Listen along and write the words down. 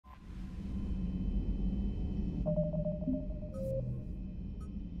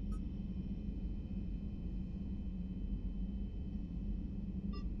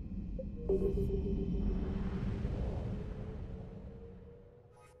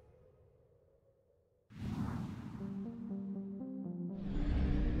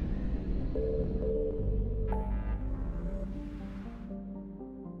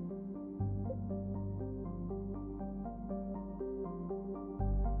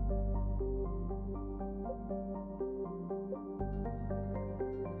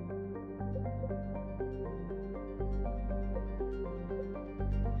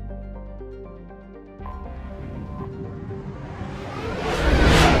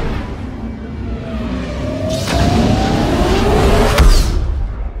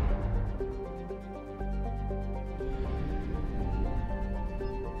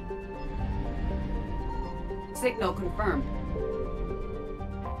Signal confirmed.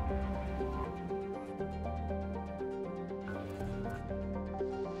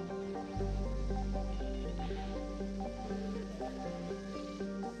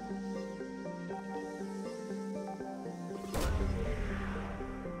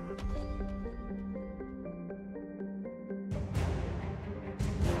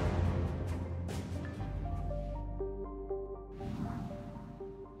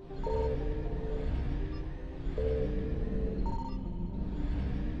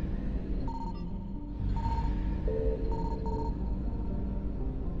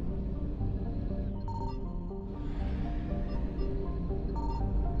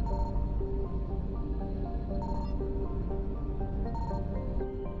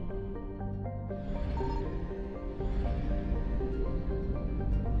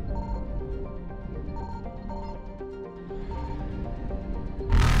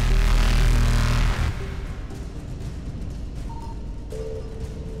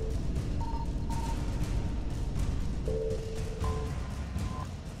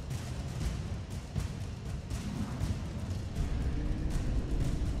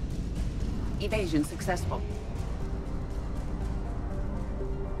 Evasion successful.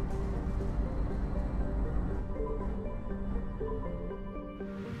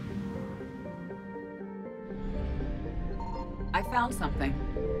 I found something.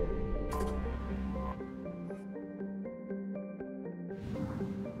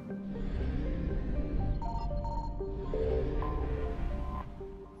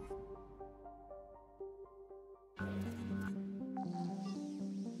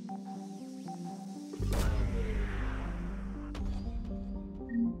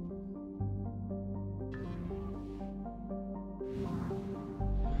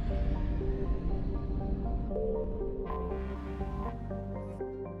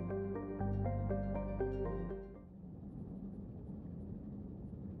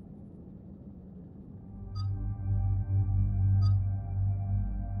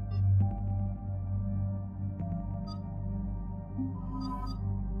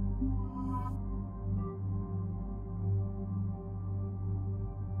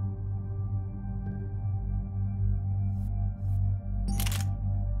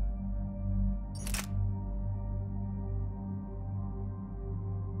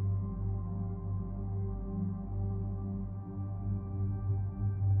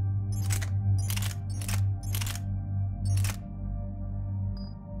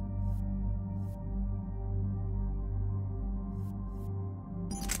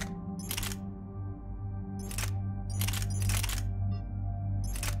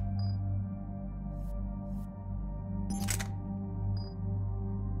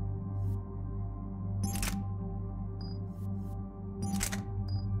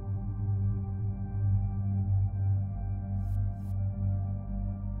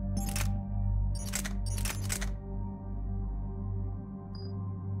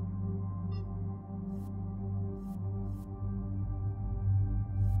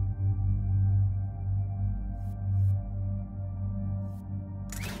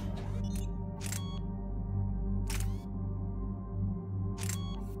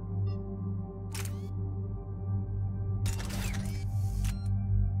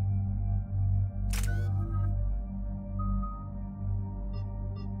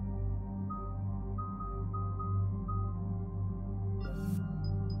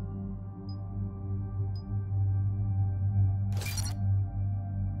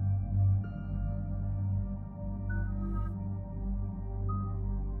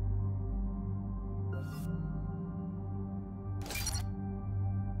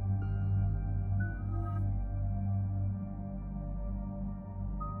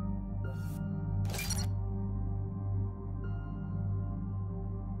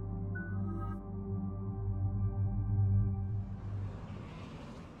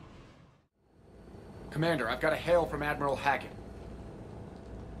 Commander, I've got a hail from Admiral Hackett.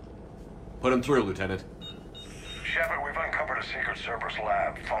 Put him through, Lieutenant. Shepard, we've uncovered a secret Cerberus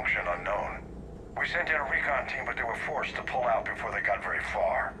Lab, function unknown. We sent in a recon team, but they were forced to pull out before they got very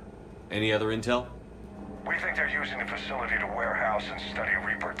far. Any other intel? We think they're using the facility to warehouse and study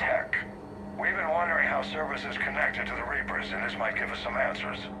Reaper tech. We've been wondering how Cerberus is connected to the Reapers, and this might give us some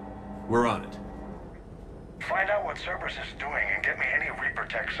answers. We're on it. Find out what Cerberus is doing and get me any Reaper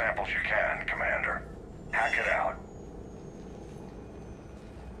tech samples you can, Commander. Hack it out.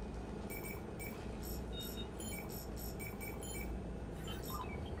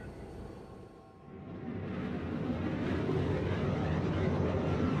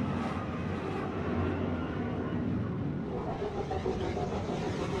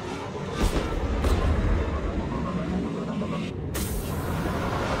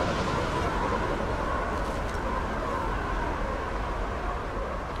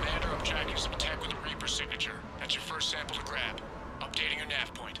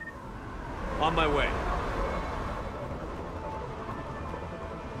 On my way.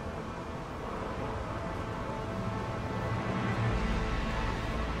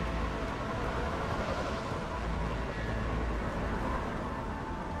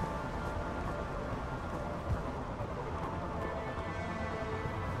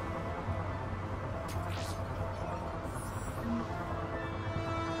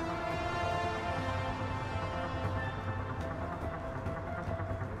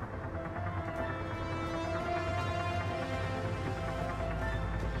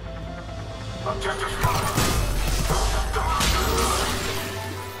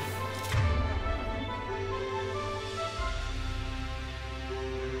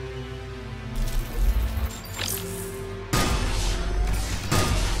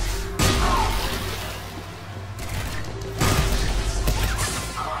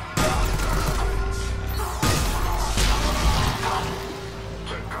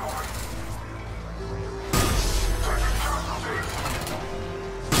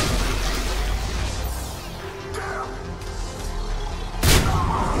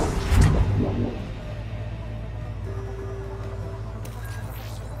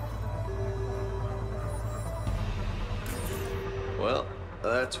 Well,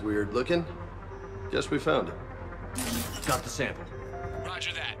 that's weird looking. Guess we found it. Got the sample.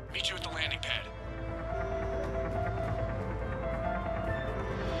 Roger that. Meet you at the landing pad.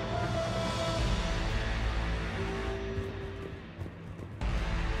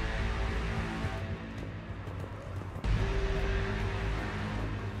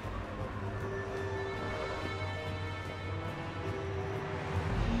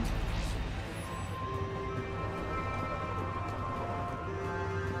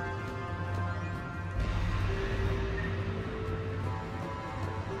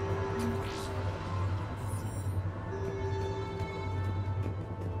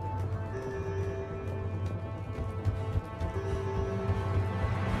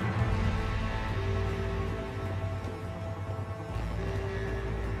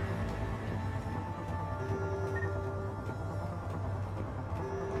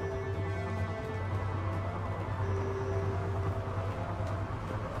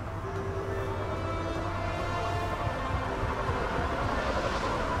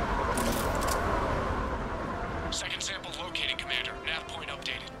 Second sample located, Commander. Nav point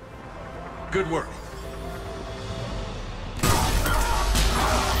updated. Good work.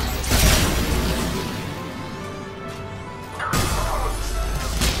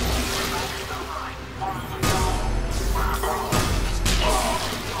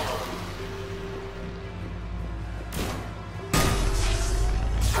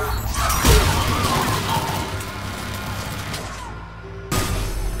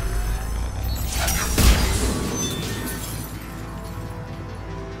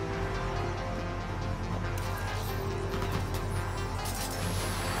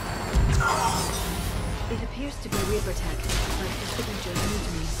 It appears to be Reaper tech, but the signature is new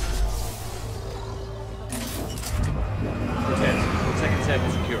to me. Lieutenant, second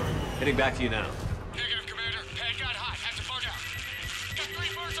sample secure. Heading back to you now. Negative, Commander. Pad got hot. Have to bug out. Got 3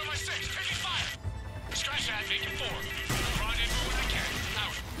 birds on my 6. Taking fire. Scratch that. Make it 4. Rendezvous when I can.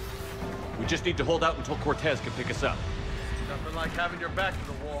 Out. We just need to hold out until Cortez can pick us up. Nothing like having your back to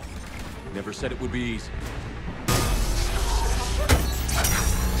the wall. Never said it would be easy.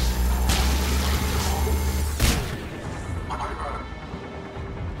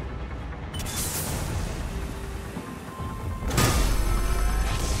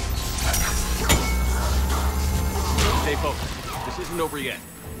 Stay focused. This isn't over yet.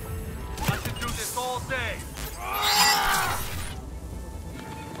 I could do this all day.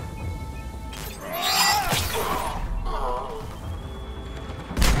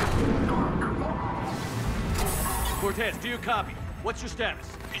 Cortez, do you copy? What's your status?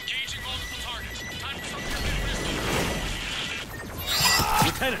 Engaging multiple targets. Time for something a bit risky.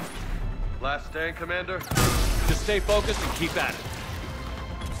 Lieutenant, Last stand, Commander? just stay focused and keep at it.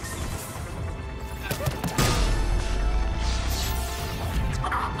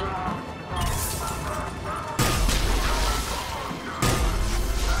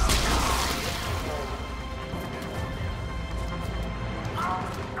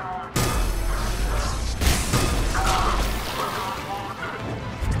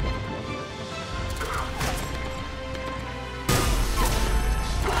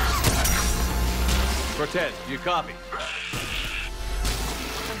 Cortez, do you copy? I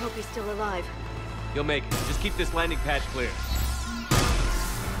hope he's still alive. You'll make it. Just keep this landing pad clear.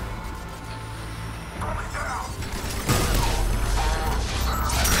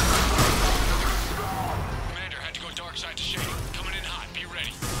 Commander, had to go dark side to shade. Coming in hot. Be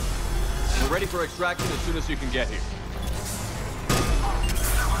ready. We're ready for extraction as soon as you can get here.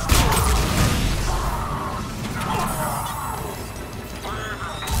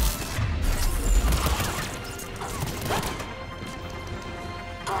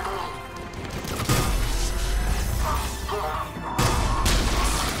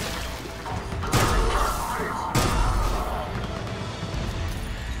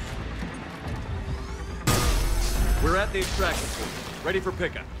 We're at the extraction point. Ready for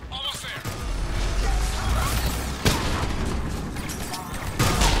pickup. Almost there.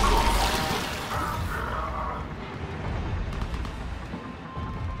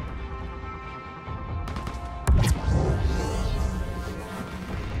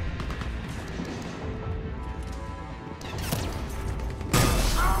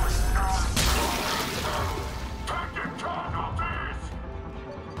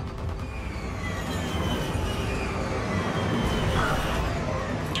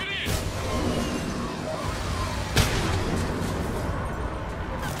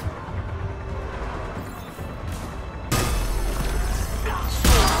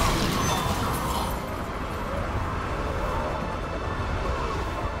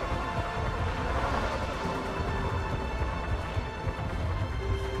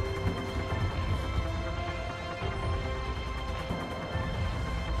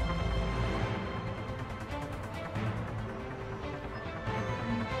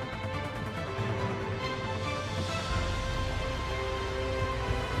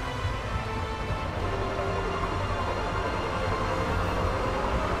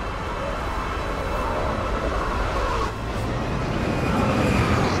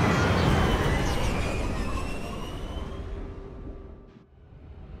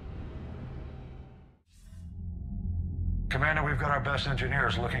 Commander, we've got our best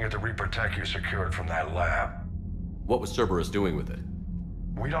engineers looking at the Reaper tech you secured from that lab. What was Cerberus doing with it?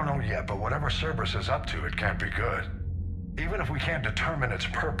 We don't know yet, but whatever Cerberus is up to, it can't be good. Even if we can't determine its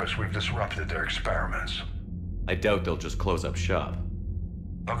purpose, we've disrupted their experiments. I doubt they'll just close up shop.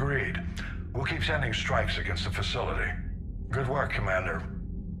 Agreed. We'll keep sending strikes against the facility. Good work, Commander.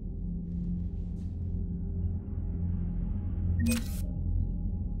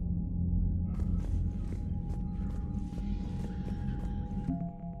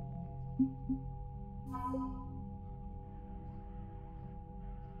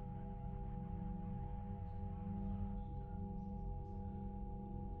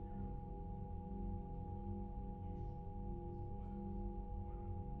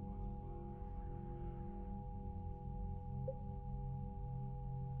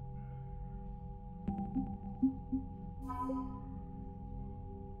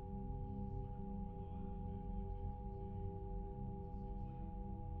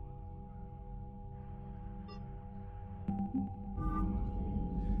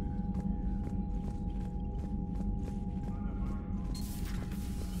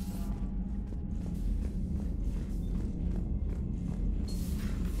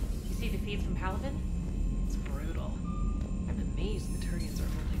 You see the feeds from Palaven? It's brutal. I'm amazed the Turians are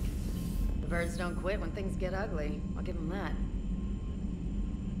holding. The birds don't quit when things get ugly. I'll give them that.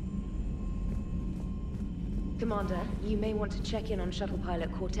 Commander, you may want to check in on shuttle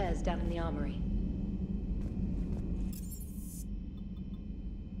pilot Cortez down in the armory.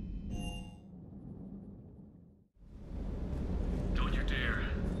 Don't you dare.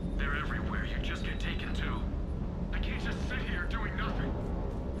 They're everywhere. You just get taken too. I can't just sit here doing nothing.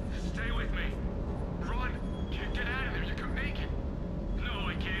 Stay with me. Run. Get out of there. You can make it. No,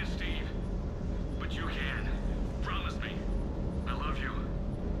 I can't, Steve. But you can. Promise me. I love you.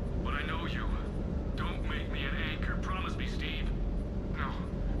 But I know you. Don't make me an anchor. Promise me, Steve. No,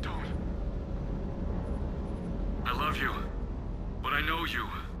 don't. I know you.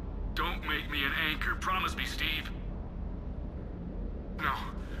 Don't make me an anchor. Promise me, Steve. No,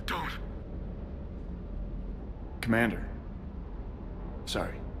 don't. Commander.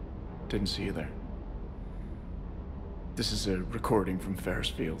 Sorry. Didn't see you there. This is a recording from Ferris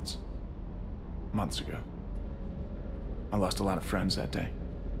Fields. Months ago. I lost a lot of friends that day.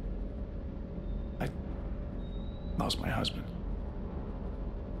 I lost my husband.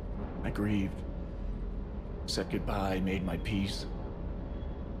 I grieved. Said goodbye, made my peace.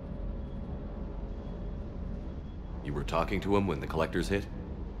 You were talking to him when the collectors hit?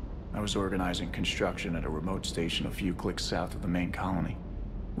 I was organizing construction at a remote station a few clicks south of the main colony.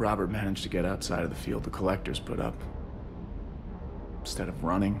 Robert managed to get outside of the field the collectors put up. Instead of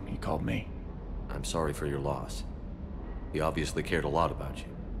running, he called me. I'm sorry for your loss. He obviously cared a lot about you.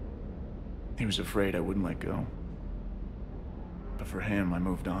 He was afraid I wouldn't let go. But for him, I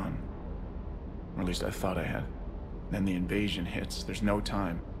moved on. Or at least I thought I had. Then the invasion hits, there's no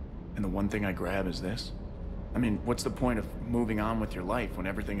time. And the one thing I grab is this. I mean, what's the point of moving on with your life when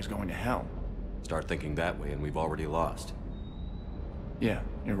everything is going to hell? Start thinking that way and we've already lost. Yeah,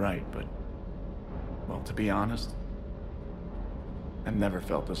 you're right, but... well, to be honest, I've never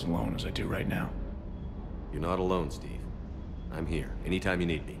felt as alone as I do right now. You're not alone, Steve. I'm here, anytime you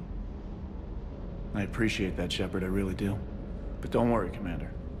need me. I appreciate that, Shepard, I really do. But don't worry,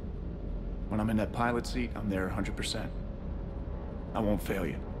 Commander. When I'm in that pilot seat, I'm there 100%. I won't fail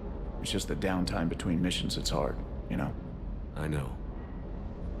you. It's just the downtime between missions that's hard, you know? I know.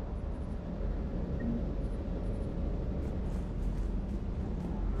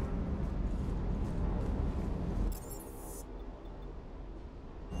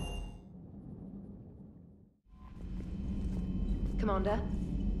 Commander?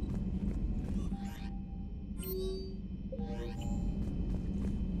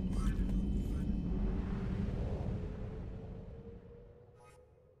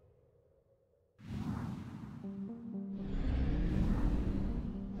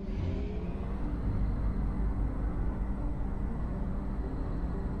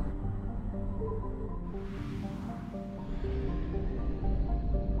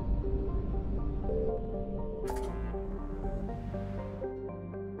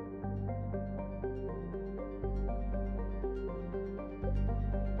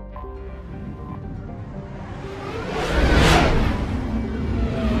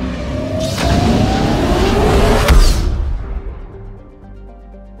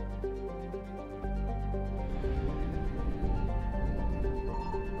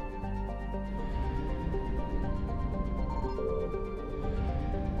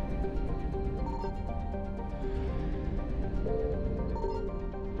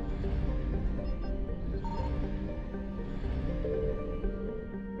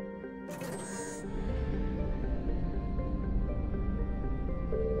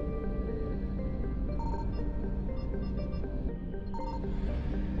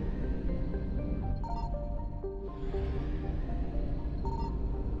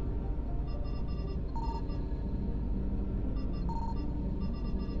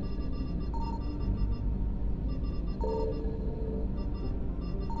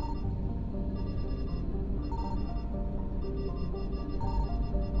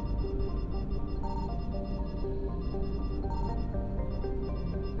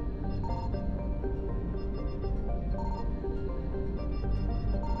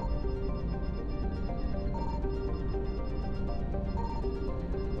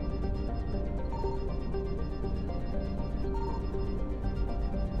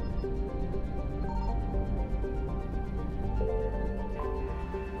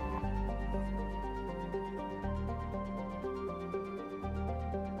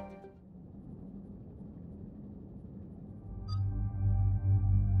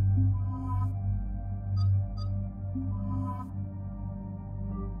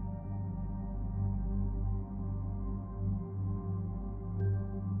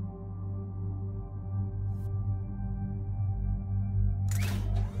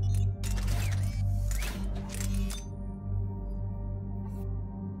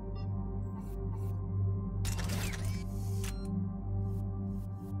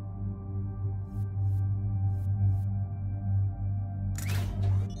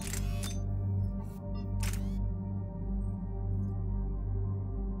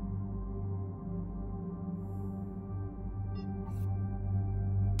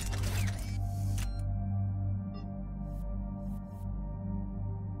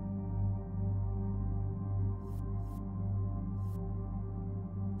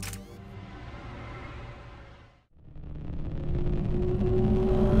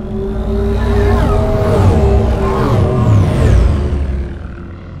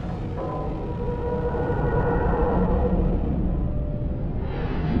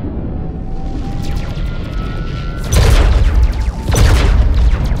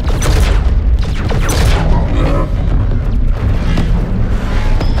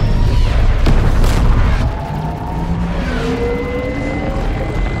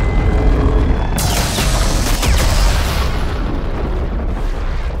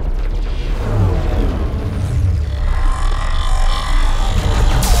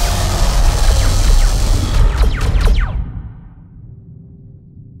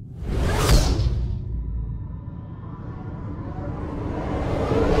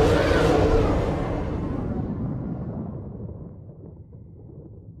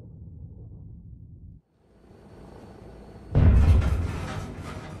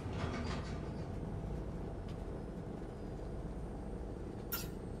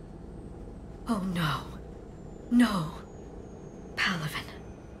 Oh no. No. Palaven.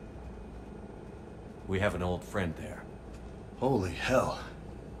 We have an old friend there. Holy hell.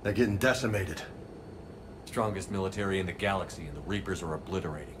 They're getting decimated. Strongest military in the galaxy, and the Reapers are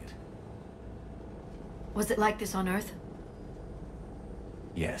obliterating it. Was it like this on Earth?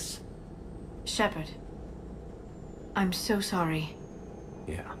 Yes. Shepard. I'm so sorry.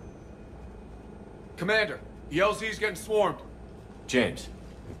 Yeah. Commander, the LZ's getting swarmed. James,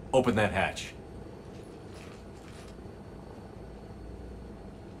 open that hatch.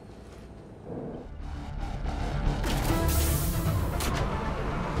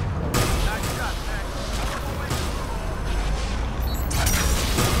 Nice shot, Max.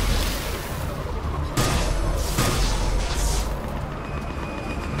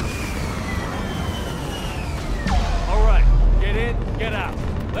 All right, get in, get out.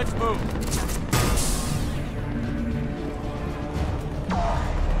 Let's move.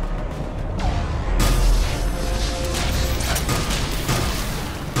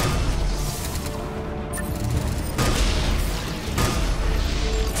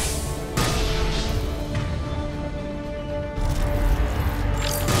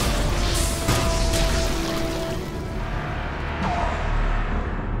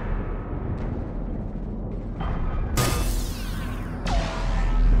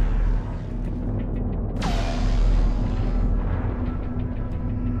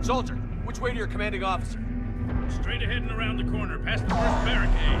 Soldier, which way to your commanding officer? Straight ahead and around the corner, past the first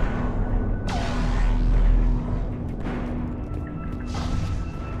barricade.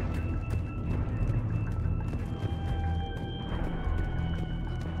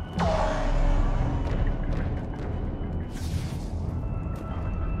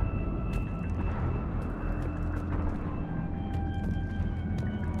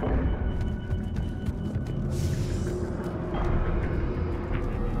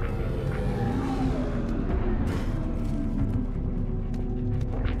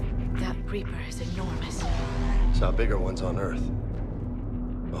 Reaper is enormous. Saw bigger ones on Earth.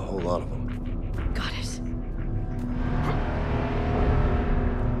 A whole lot of them. Got it.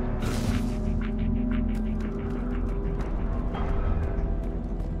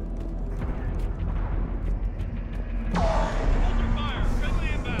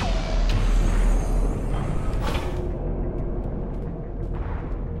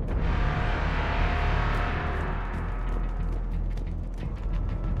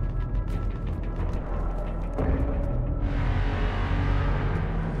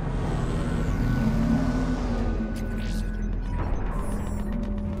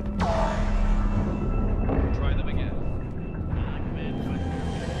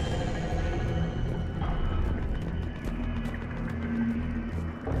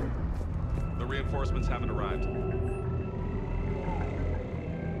 Reinforcements haven't arrived.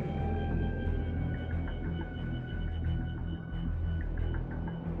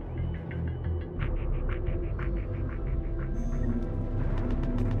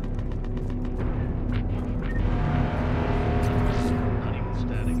 Not even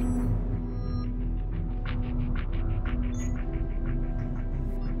static.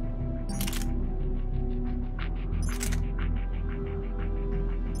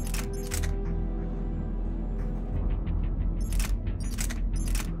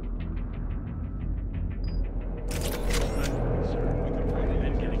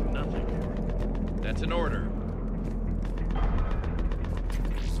 That's an order.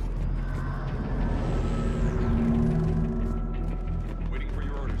 Waiting for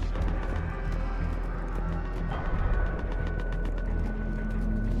your orders, sir.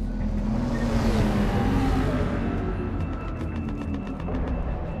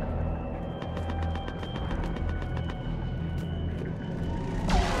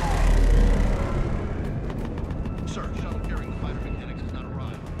 Sir, shuttle carrying the fighter mechanics has not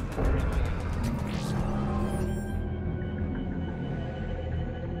arrived.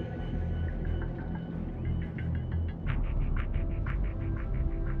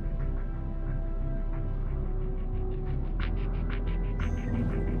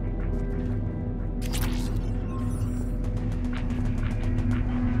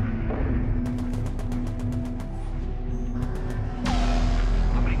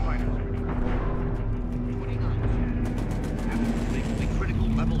 How many fighters? 29. Absolutely critical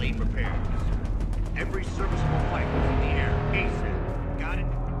level 8 repairs. Every serviceable fighter is in the air. ASAP. Got it?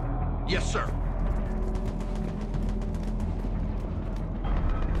 Yes, sir.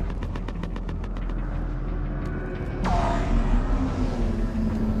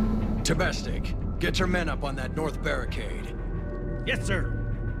 Domestic, get your men up on that north barricade. Yes, sir.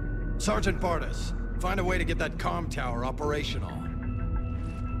 Sergeant Bartas, find a way to get that comm tower operational.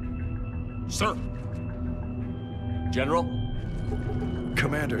 Sir! General?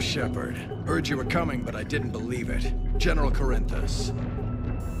 Commander Shepard. Heard you were coming, but I didn't believe it. General Corinthus.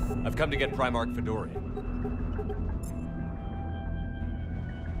 I've come to get Primarch Fedorian.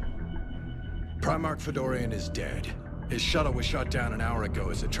 Primarch Fedorian is dead. His shuttle was shot down an hour ago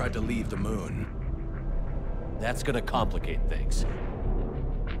as it tried to leave the moon. That's gonna complicate things.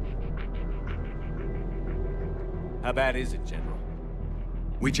 How bad is it, General?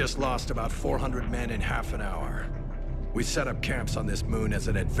 We just lost about 400 men in half an hour. We set up camps on this moon as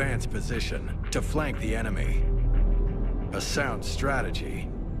an advanced position to flank the enemy. A sound strategy.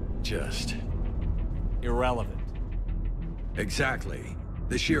 Just... irrelevant. Exactly.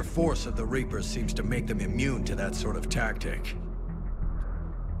 The sheer force of the Reapers seems to make them immune to that sort of tactic.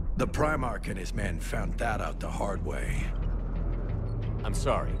 The Primarch and his men found that out the hard way. I'm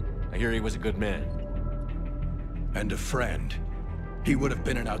sorry. I hear he was a good man. And a friend. He would have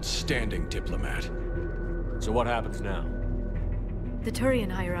been an outstanding diplomat. So what happens now? The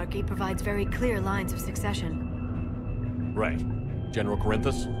Turian hierarchy provides very clear lines of succession. Right. General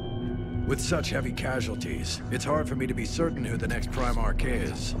Corinthus? With such heavy casualties, it's hard for me to be certain who the next Primarch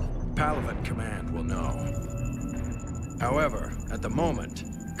is. Palaven Command will know. However, at the moment,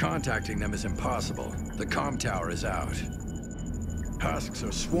 contacting them is impossible. The comm tower is out. Husks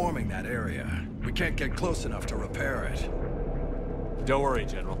are swarming that area. We can't get close enough to repair it. Don't worry,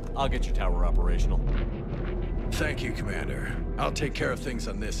 General. I'll get your tower operational. Thank you, Commander. I'll take care of things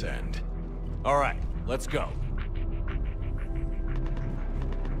on this end. All right, let's go.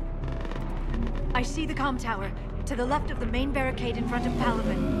 I see the comm tower, to the left of the main barricade in front of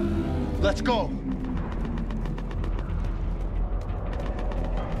Palaven. Let's go!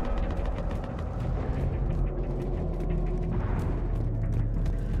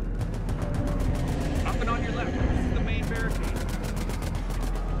 Up and on your left. This is the main barricade.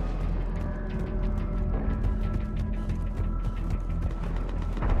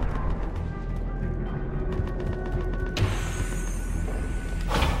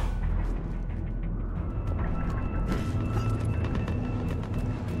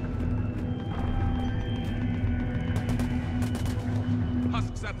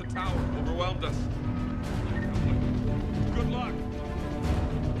 Husks at the tower. Overwhelmed us. Good luck.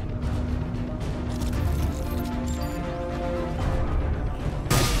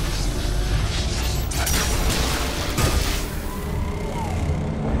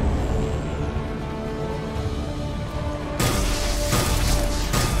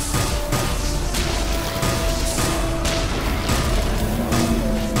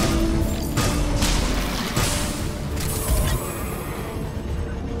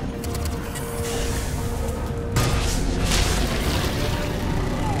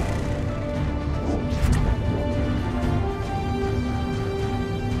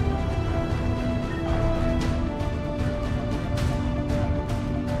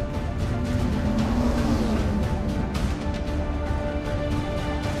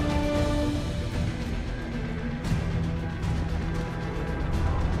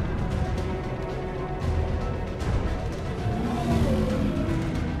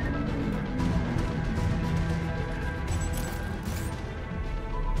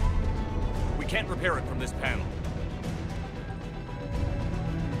 Can't repair it from this panel.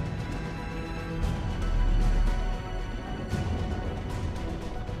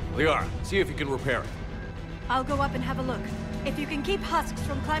 Liara, see if you can repair it. I'll go up and have a look. If you can keep Husks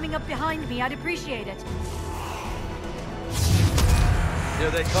from climbing up behind me, I'd appreciate it. Here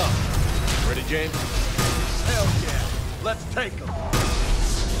they come. Ready, James? Hell yeah! Let's take them!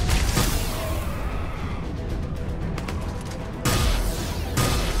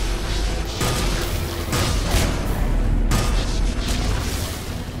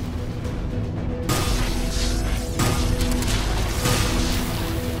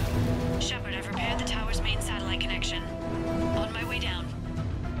 Shepard, I've repaired the tower's main satellite connection. On my way down.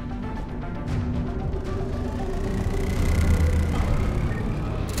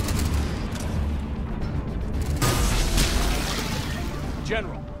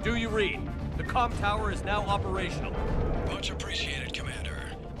 General, do you read? The comm tower is now operational. Much appreciated, Commander.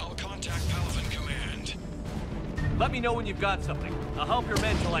 I'll contact Palaven Command. Let me know when you've got something. I'll help your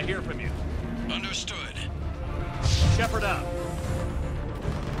men till I hear from you. Understood. Shepard out.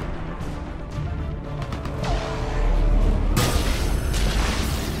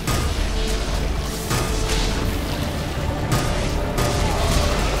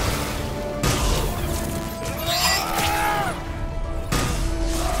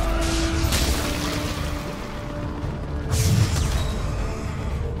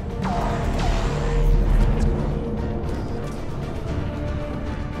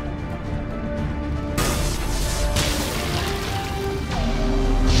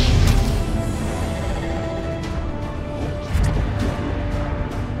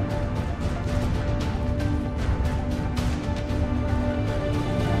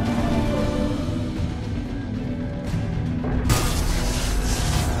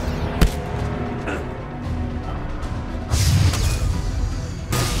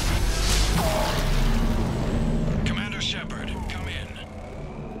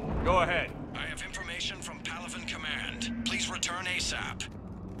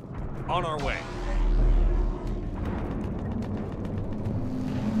 On our way.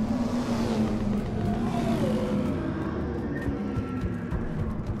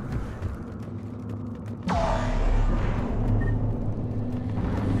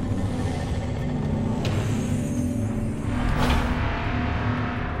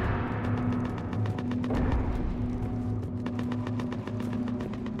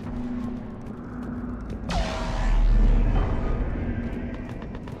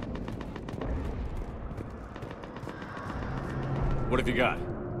 What have you got?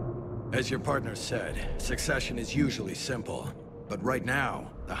 As your partner said, succession is usually simple. But right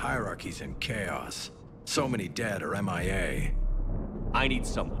now, the hierarchy's in chaos. So many dead or MIA. I need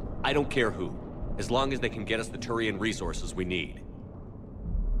someone. I don't care who. As long as they can get us the Turian resources we need.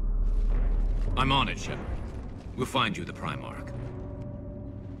 I'm on it, Shepard. We'll find you the Primarch.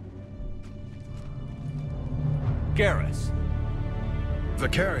 Garrus.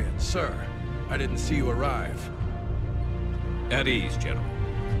 Vicarian, sir. I didn't see you arrive. At ease, General.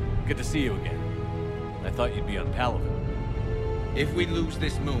 Good to see you again. I thought you'd be on Palaven. If we lose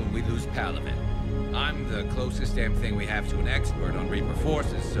this moon, we lose Palaven. I'm the closest damn thing we have to an expert on Reaper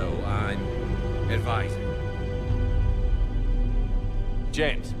forces, so I'm advising.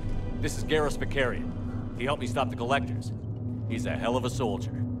 James, this is Garrus Vicarian. He helped me stop the Collectors. He's a hell of a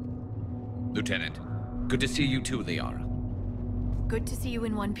soldier. Lieutenant, good to see you too, Liara. Good to see you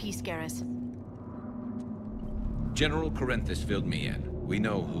in one piece, Garrus. General Corinthus filled me in. We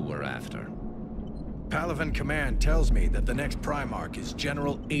know who we're after. Palaven Command tells me that the next Primarch is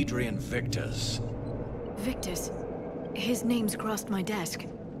General Adrian Victus. Victus? His name's crossed my desk.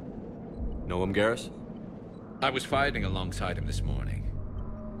 Know him, Garrus? I was fighting alongside him this morning.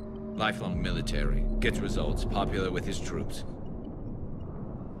 Lifelong military, gets results, popular with his troops.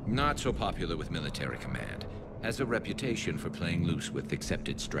 Not so popular with military command. Has a reputation for playing loose with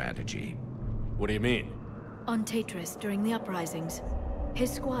accepted strategy. What do you mean? On Tatris, during the uprisings,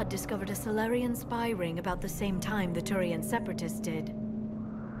 his squad discovered a Solarian spy ring about the same time the Turian separatists did.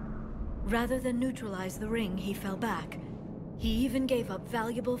 Rather than neutralize the ring, he fell back. He even gave up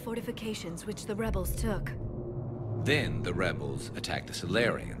valuable fortifications which the rebels took. Then the rebels attacked the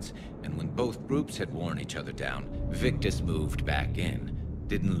Solarians, and when both groups had worn each other down, Victus moved back in.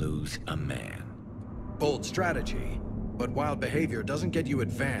 Didn't lose a man. Bold strategy, but wild behavior doesn't get you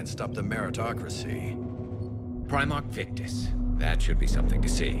advanced up the meritocracy. Primarch Victus. That should be something to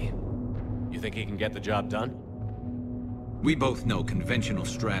see. You think he can get the job done? We both know conventional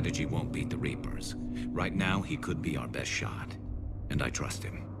strategy won't beat the Reapers. Right now, he could be our best shot. And I trust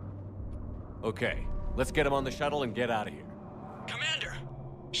him. Okay, let's get him on the shuttle and get out of here. Commander!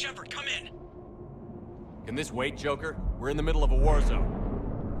 Shepard, come in! Can this wait, Joker? We're in the middle of a war zone.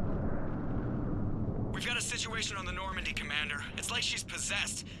 We've got a situation on the Normandy, Commander. It's like she's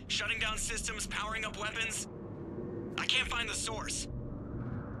possessed. Shutting down systems, powering up weapons. I can't find the source.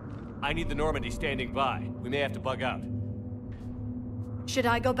 I need the Normandy standing by. We may have to bug out. Should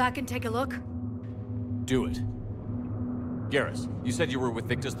I go back and take a look? Do it. Garrus, you said you were with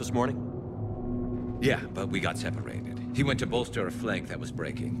Victus this morning? Yeah, but we got separated. He went to bolster a flank that was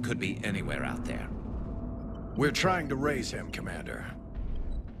breaking. Could be anywhere out there. We're trying to raise him, Commander.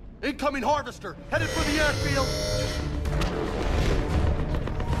 Incoming Harvester! Headed for the airfield!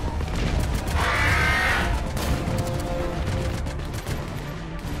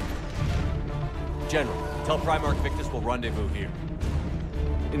 General, tell Primarch Victus we'll rendezvous here.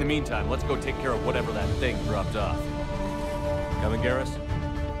 In the meantime, let's go take care of whatever that thing dropped off. Coming, Garrus?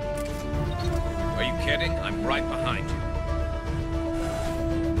 Are you kidding? I'm right behind you.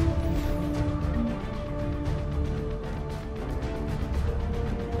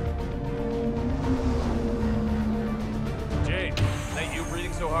 Jay, ain't you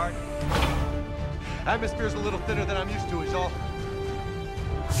breathing so hard? Atmosphere's a little thinner than I'm used to, is all.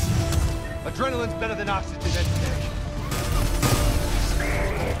 Adrenaline's better than oxygen any day.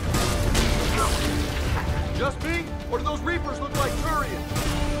 Just me? Or do those Reapers look like Turian?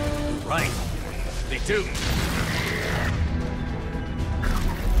 Right. They do.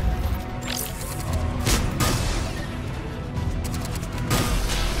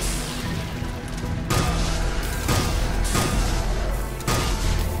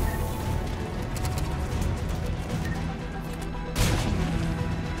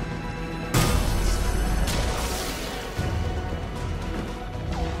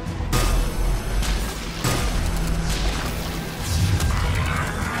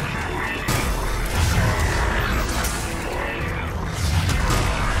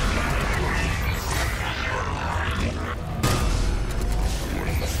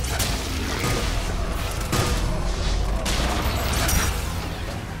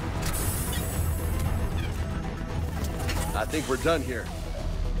 think we're done here.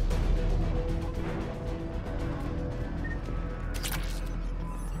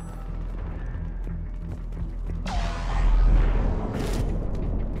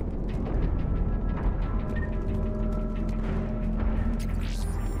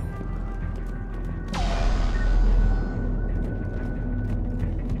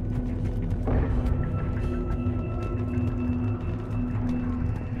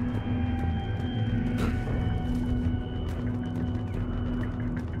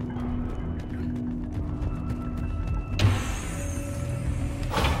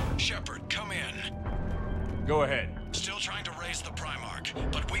 Go ahead. Still trying to raise the Primarch,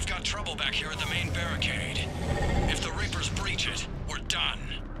 but we've got trouble back here at the main barricade. If the Reapers breach it, we're done.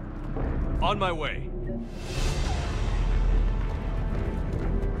 On my way.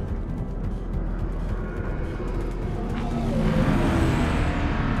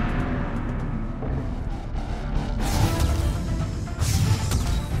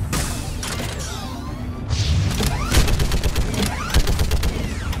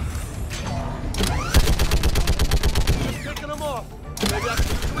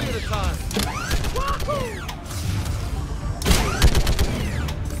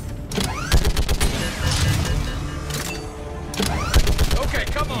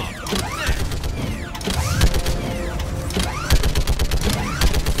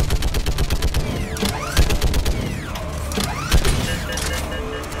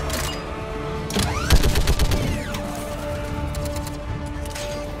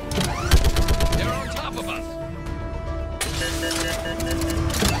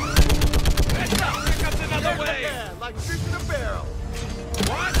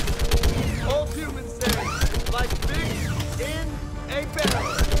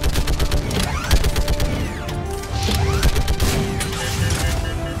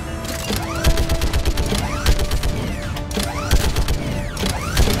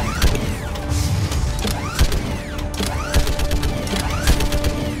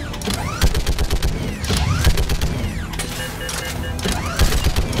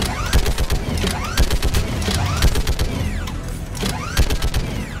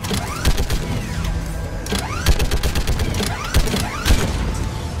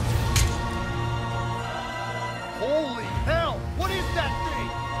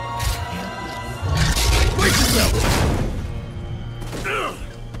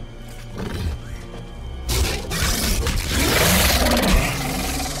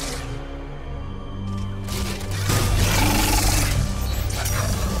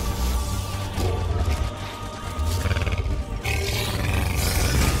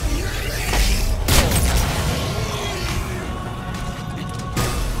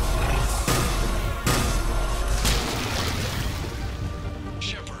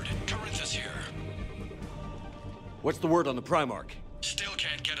 What's the word on the Primarch? Still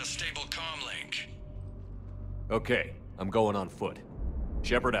can't get a stable comm link. Okay, I'm going on foot.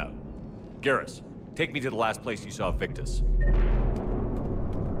 Shepard out. Garrus, take me to the last place you saw Victus.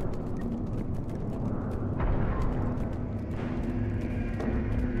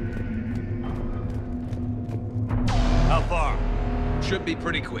 How far? Should be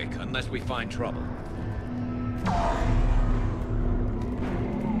pretty quick, unless we find trouble.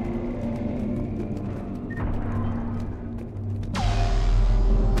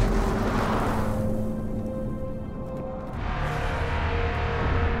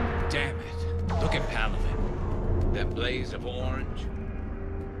 Damn it. Look at Palaven. That blaze of orange.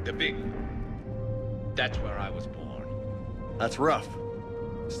 The big one. That's where I was born. That's rough.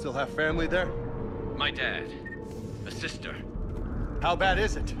 Still have family there? My dad. A sister. How bad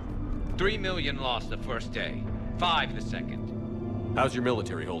is it? 3 million lost the first day. 5 the second. How's your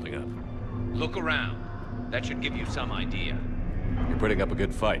military holding up? Look around. That should give you some idea. You're putting up a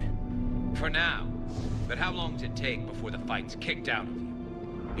good fight. For now. But how long does it take before the fight's kicked out of you?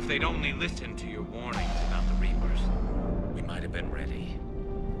 If they'd only listened to your warnings about the Reapers, we might have been ready.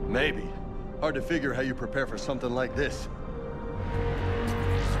 Maybe. Hard to figure how you prepare for something like this.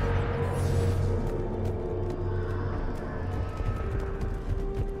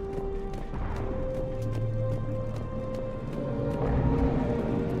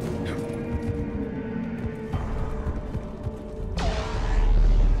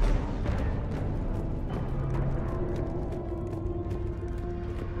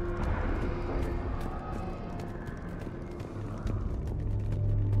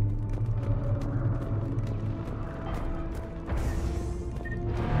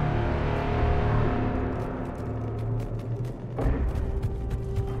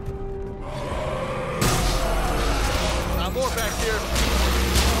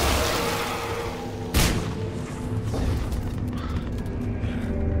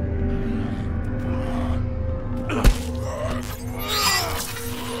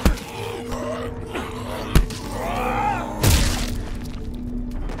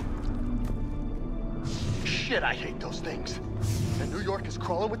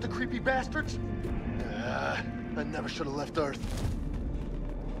 with the creepy bastards? I never should have left Earth.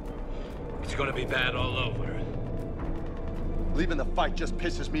 It's gonna be bad all over. Leaving the fight just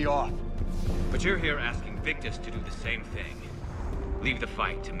pisses me off. But you're here asking Victus to do the same thing. Leave the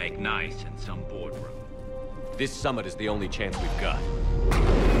fight to make nice in some boardroom. This summit is the only chance we've got.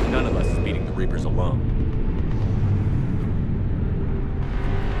 None of us is beating the Reapers alone.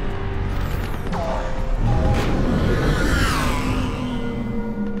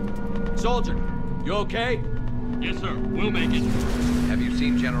 Soldier, you okay? Yes, sir. We'll make it. Have you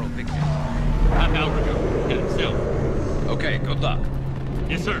seen General Victus? Half hour ago. Get himself. Okay, good luck.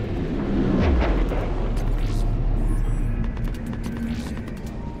 Yes, sir.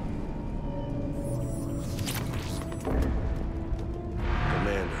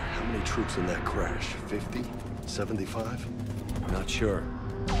 Commander, how many troops in that crash? 50? 75? Not sure.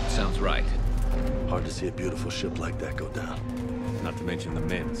 Sounds right. Hard to see a beautiful ship like that go down. Not to mention the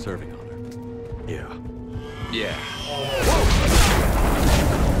men serving on her. Yeah. Yeah.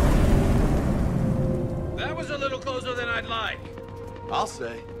 That was a little closer than I'd like. I'll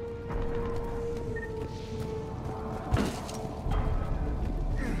say.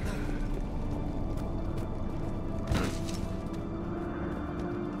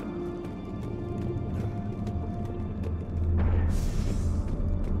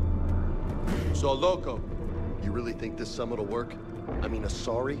 So, Loco, you really think this summit will work? I mean,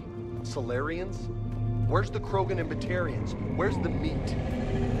 Asari? Solarians? Where's the Krogan and Batarians? Where's the meat?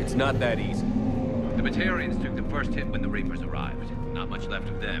 It's not that easy. The Batarians took the first hit when the Reapers arrived. Not much left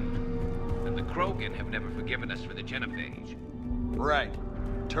of them. And the Krogan have never forgiven us for the Genophage. Right.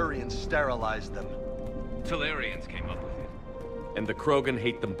 Turians sterilized them. Solarians came up with it. And the Krogan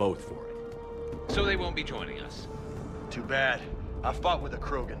hate them both for it. So they won't be joining us. Too bad. I fought with the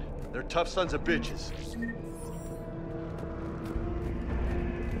Krogan. They're tough sons of bitches.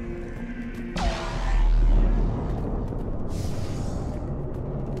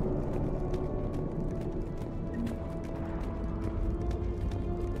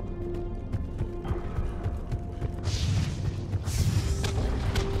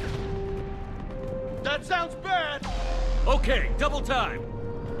 That sounds bad! Okay, double time.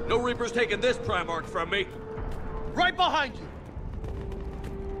 No Reapers taking this Primarch from me. Right behind you!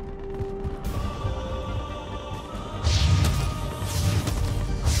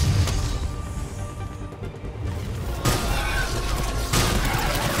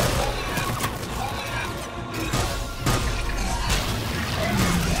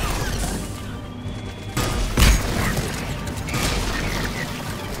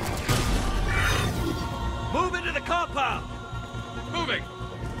 Move into the compound! Moving!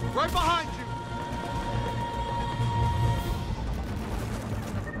 Right behind you!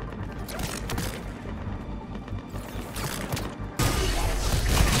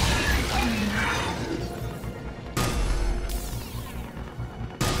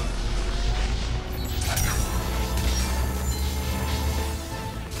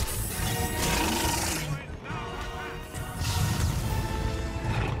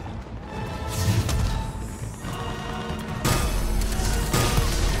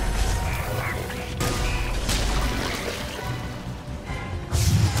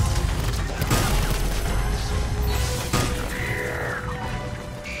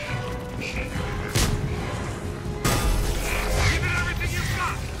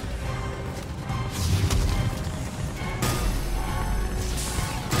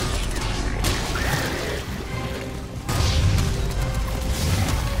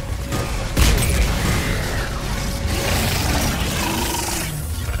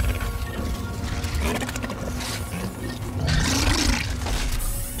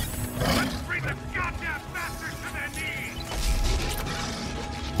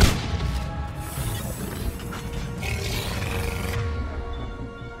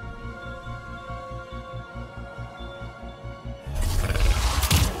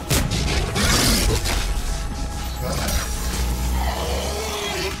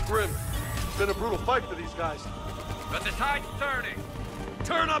 Been a brutal fight for these guys. But the tide's turning.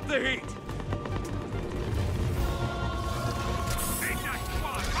 Turn up the heat!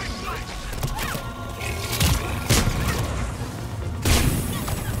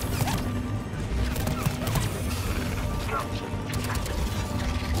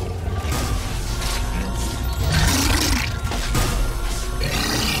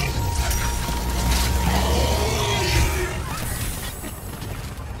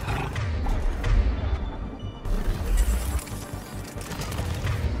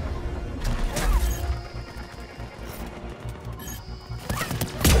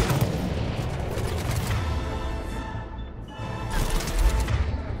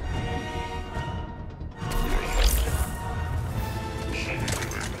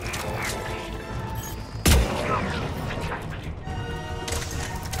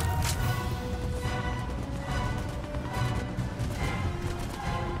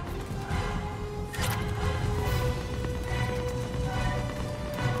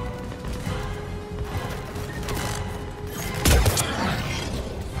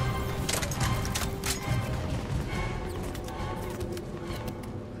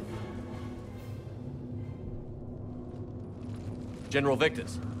 General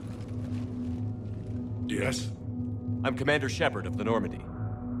Victus. Yes? I'm Commander Shepard of the Normandy.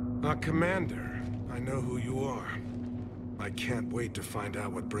 Commander. I know who you are. I can't wait to find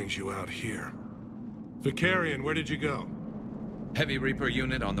out what brings you out here. Vicarian, where did you go? Heavy Reaper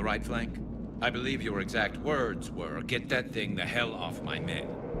unit on the right flank. I believe your exact words were, "Get that thing the hell off my men."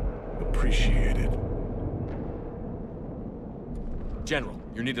 Appreciated. General,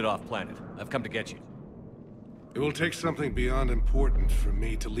 you're needed off-planet. I've come to get you. It will take something beyond important for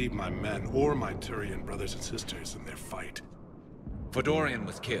me to leave my men or my Turian brothers and sisters in their fight. Fedorian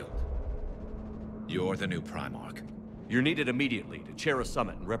was killed. You're the new Primarch. You're needed immediately to chair a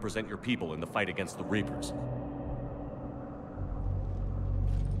summit and represent your people in the fight against the Reapers.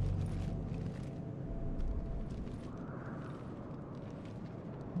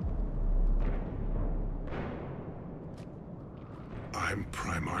 I'm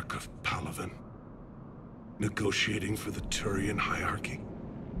Primarch of Palaven. Negotiating for the Turian hierarchy?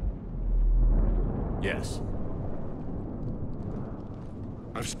 Yes.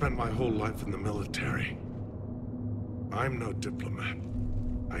 I've spent my whole life in the military. I'm no diplomat.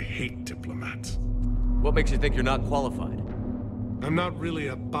 I hate diplomats. What makes you think you're not qualified? I'm not really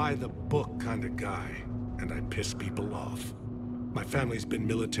a by-the-book kind of guy, and I piss people off. My family's been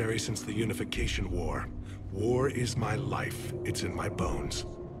military since the Unification War. War is my life. It's in my bones.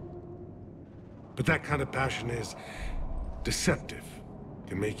 But that kind of passion is deceptive.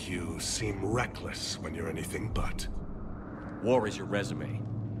 Can make you seem reckless when you're anything but. War is your resume.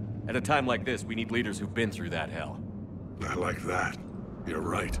 At a time like this, we need leaders who've been through that hell. I like that. You're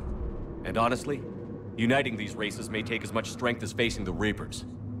right. And honestly, uniting these races may take as much strength as facing the Reapers.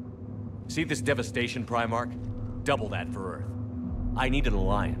 See this devastation, Primarch? Double that for Earth. I need an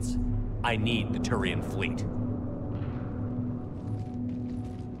alliance. I need the Turian fleet.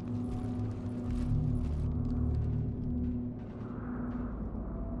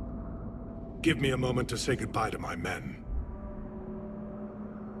 Give me a moment to say goodbye to my men.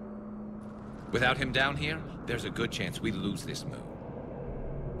 Without him down here, there's a good chance we lose this move.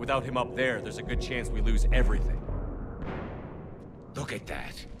 Without him up there, there's a good chance we lose everything. Look at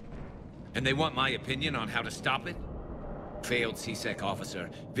that. And they want my opinion on how to stop it? Failed C-Sec officer,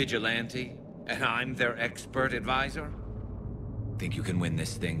 vigilante, and I'm their expert advisor? Think you can win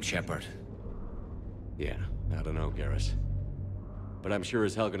this thing, Shepard? Yeah, I don't know, Garrus. But I'm sure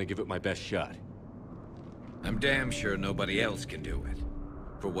as hell gonna give it my best shot. I'm damn sure nobody else can do it.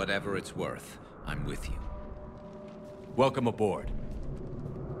 For whatever it's worth, I'm with you. Welcome aboard.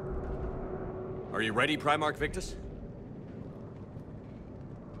 Are you ready, Primarch Victus?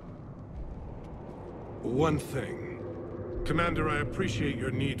 One thing. Commander, I appreciate your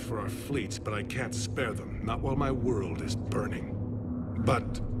need for our fleets, but I can't spare them. Not while my world is burning.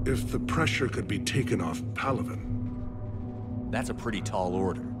 But if the pressure could be taken off Palaven... That's a pretty tall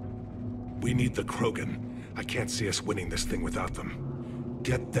order. We need the Krogan. I can't see us winning this thing without them.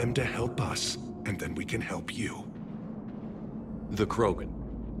 Get them to help us, and then we can help you. The Krogan.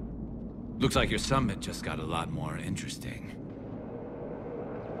 Looks like your summit just got a lot more interesting.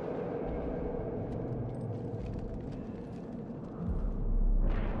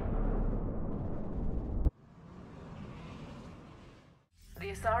 The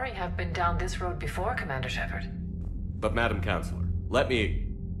Asari have been down this road before, Commander Shepard. But Madam Counselor, let me...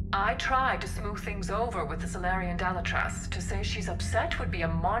 I tried to smooth things over with the Salarian Dalatras. To say she's upset would be a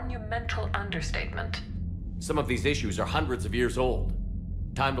monumental understatement. Some of these issues are hundreds of years old.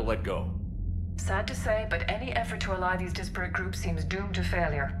 Time to let go. Sad to say, but any effort to ally these disparate groups seems doomed to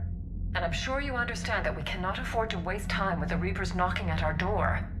failure. And I'm sure you understand that we cannot afford to waste time with the Reapers knocking at our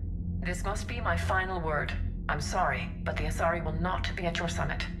door. This must be my final word. I'm sorry, but the Asari will not be at your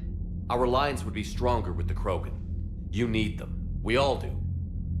summit. Our alliance would be stronger with the Krogan. You need them. We all do.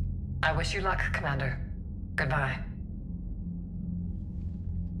 I wish you luck, Commander. Goodbye.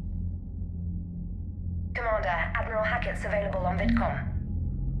 Commander, Admiral Hackett's available on VidCom.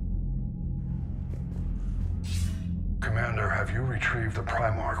 Commander, have you retrieved the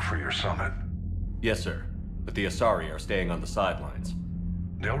Primarch for your summit? Yes, sir. But the Asari are staying on the sidelines.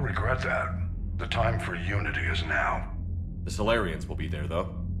 They'll regret that. The time for unity is now. The Salarians will be there,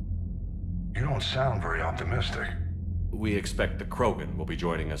 though. You don't sound very optimistic. We expect the Krogan will be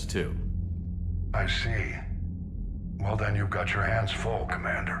joining us, too. I see. Well, then you've got your hands full,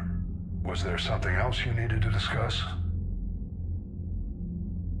 Commander. Was there something else you needed to discuss?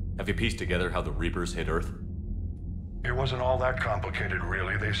 Have you pieced together how the Reapers hit Earth? It wasn't all that complicated,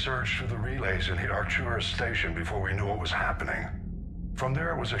 really. They surged through the relays and hit Arcturus Station before we knew what was happening. From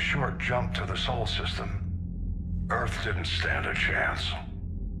there, it was a short jump to the Sol system. Earth didn't stand a chance.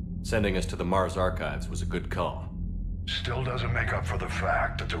 Sending us to the Mars Archives was a good call. still doesn't make up for the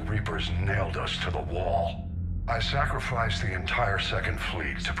fact that the Reapers nailed us to the wall. I sacrificed the entire Second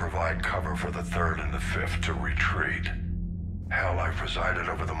Fleet to provide cover for the Third and the Fifth to retreat. Hell, I presided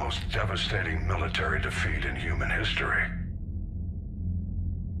over the most devastating military defeat in human history.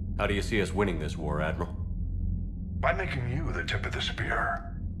 How do you see us winning this war, Admiral? By making you the tip of the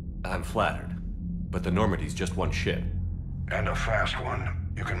spear. I'm flattered, but the Normandy's just one ship. And a fast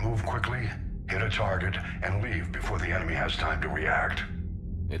one. You can move quickly, hit a target, and leave before the enemy has time to react.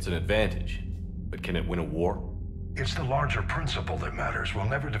 It's an advantage, but can it win a war? It's the larger principle that matters. We'll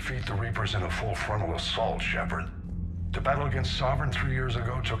never defeat the Reapers in a full frontal assault, Shepard. The battle against Sovereign 3 years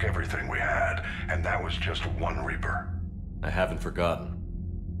ago took everything we had, and that was just one Reaper. I haven't forgotten.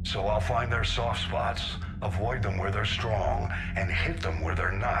 So I'll find their soft spots, avoid them where they're strong, and hit them where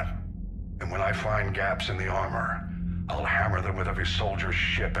they're not. And when I find gaps in the armor, I'll hammer them with every soldier's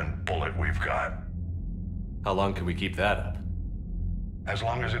ship and bullet we've got. How long can we keep that up? As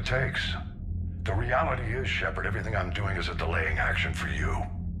long as it takes. The reality is, Shepard, everything I'm doing is a delaying action for you.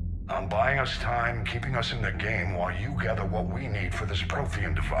 I'm buying us time, keeping us in the game while you gather what we need for this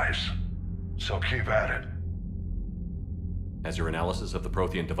Prothean device. So keep at it. Has your analysis of the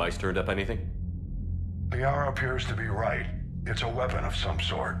Prothean device turned up anything? The hour appears to be right. It's a weapon of some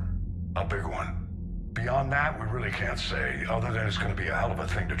sort. A big one. Beyond that, we really can't say, other than it's going to be a hell of a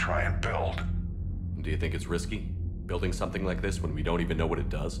thing to try and build. Do you think it's risky, building something like this when we don't even know what it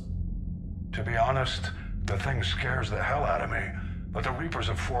does? To be honest, the thing scares the hell out of me, but the Reapers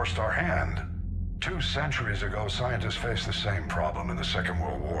have forced our hand. 2 centuries ago, scientists faced the same problem in the Second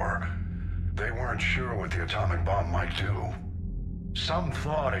World War. They weren't sure what the atomic bomb might do. Some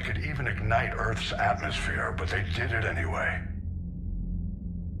thought it could even ignite Earth's atmosphere, but they did it anyway.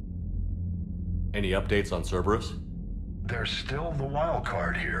 Any updates on Cerberus? They're still the wild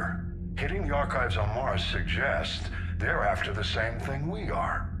card here. Hitting the archives on Mars suggests they're after the same thing we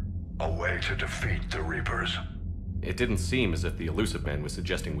are. A way to defeat the Reapers. It didn't seem as if the Elusive Man was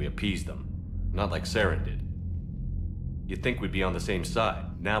suggesting we appease them. Not like Saren did. You'd think we'd be on the same side,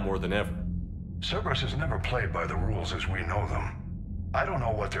 now more than ever. Cerberus has never played by the rules as we know them. I don't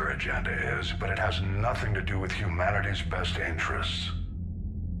know what their agenda is, but it has nothing to do with humanity's best interests.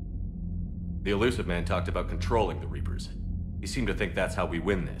 The Elusive Man talked about controlling the Reapers. He seemed to think that's how we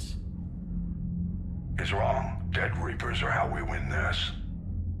win this. He's wrong. Dead Reapers are how we win this.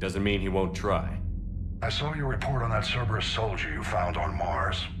 Doesn't mean he won't try. I saw your report on that Cerberus soldier you found on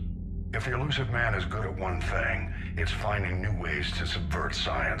Mars. If the Elusive Man is good at one thing, it's finding new ways to subvert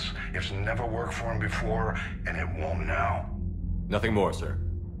science. It's never worked for him before, and it won't now. Nothing more, sir.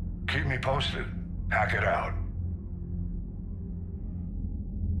 Keep me posted. Hack it out.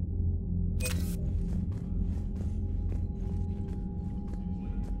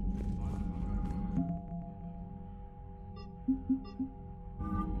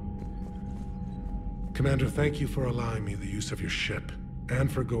 Commander, thank you for allowing me the use of your ship,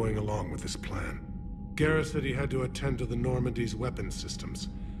 and for going along with this plan. Garrus said he had to attend to the Normandy's weapon systems.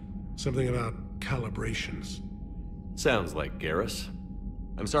 Something about calibrations. Sounds like Garrus.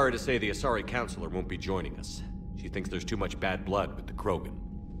 I'm sorry to say the Asari Counselor won't be joining us. She thinks there's too much bad blood with the Krogan.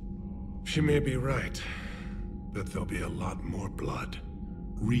 She may be right, but there'll be a lot more blood.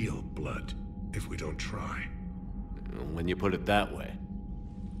 Real blood, if we don't try. When you put it that way.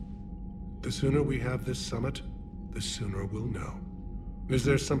 The sooner we have this summit, the sooner we'll know. Is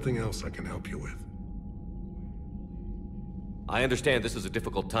there something else I can help you with? I understand this is a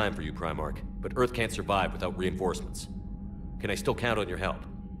difficult time for you, Primarch, but Earth can't survive without reinforcements. Can I still count on your help?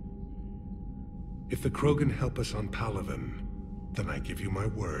 If the Krogan help us on Palaven, then I give you my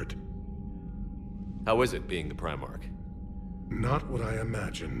word. How is it being the Primarch? Not what I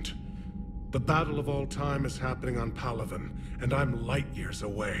imagined. The battle of all time is happening on Palaven, and I'm light years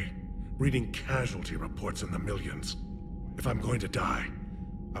away, reading casualty reports in the millions. If I'm going to die,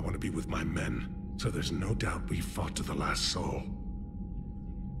 I want to be with my men, so there's no doubt we fought to the last soul.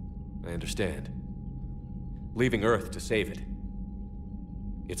 I understand. Leaving Earth to save it.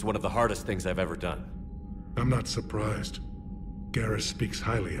 It's one of the hardest things I've ever done. I'm not surprised. Garrus speaks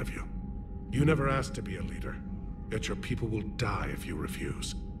highly of you. You never asked to be a leader, yet your people will die if you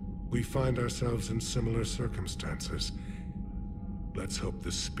refuse. We find ourselves in similar circumstances. Let's hope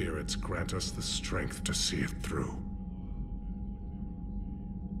the spirits grant us the strength to see it through.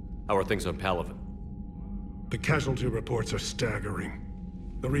 How are things on Palaven? The casualty reports are staggering.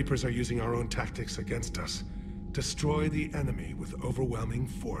 The Reapers are using our own tactics against us. Destroy the enemy with overwhelming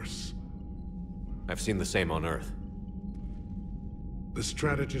force. I've seen the same on Earth. The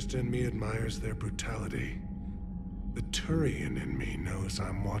strategist in me admires their brutality. The Turian in me knows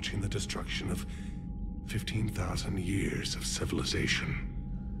I'm watching the destruction of 15,000 years of civilization.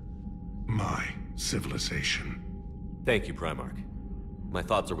 My civilization. Thank you, Primarch. My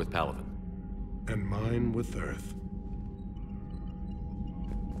thoughts are with Palaven. And mine with Earth.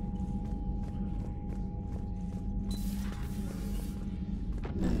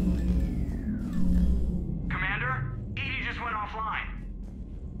 Commander, Edie just went offline.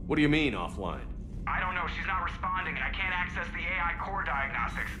 What do you mean, offline? I don't know, she's not responding and I can't access the AI core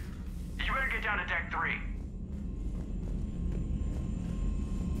diagnostics. You better get down to Deck 3.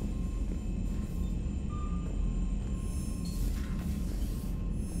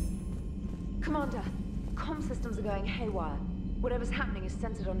 Commander, comm systems are going haywire. Whatever's happening is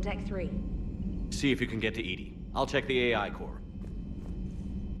centered on Deck 3. See if you can get to Edie. I'll check the AI core.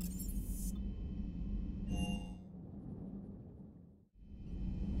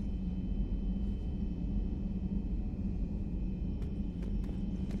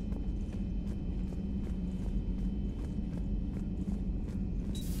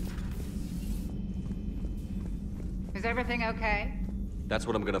 Is everything okay? That's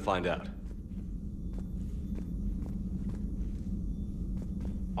what I'm gonna find out.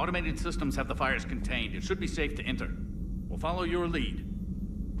 Automated systems have the fires contained. It should be safe to enter. We'll follow your lead.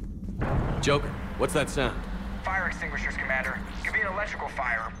 Joker, what's that sound? Fire extinguishers, Commander. Could be an electrical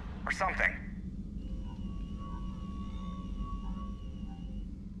fire, or something.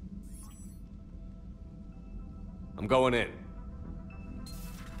 I'm going in.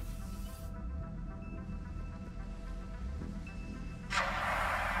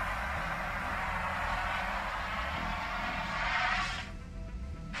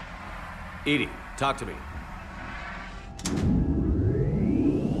 Edie, talk to me.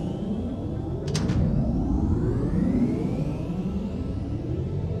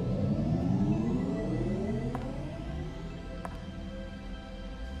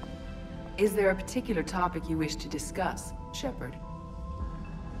 Is there a particular topic you wish to discuss, Shepard?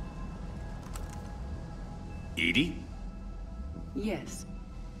 Edie? Yes.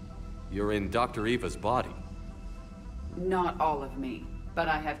 You're in Dr. Eva's body. Not all of me, but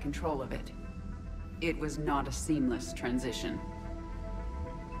I have control of it. It was not a seamless transition.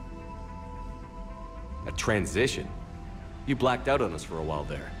 A transition? You blacked out on us for a while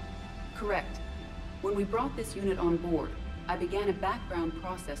there. Correct. When we brought this unit on board, I began a background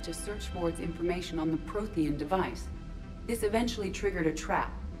process to search for its information on the Prothean device. This eventually triggered a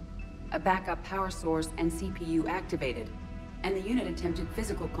trap. A backup power source and CPU activated, and the unit attempted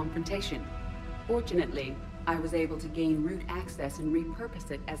physical confrontation. Fortunately, I was able to gain root access and repurpose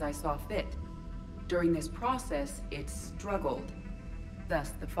it as I saw fit. During this process, it struggled. Thus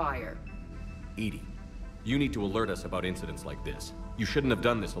the fire. Edie, you need to alert us about incidents like this. You shouldn't have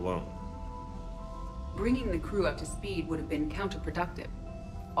done this alone. Bringing the crew up to speed would have been counterproductive.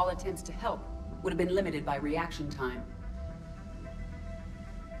 All attempts to help would have been limited by reaction time.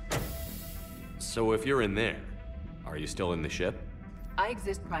 So if you're in there, are you still in the ship? I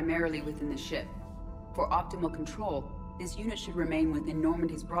exist primarily within the ship. For optimal control, this unit should remain within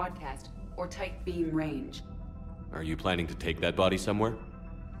Normandy's broadcast or tight beam range. Are you planning to take that body somewhere?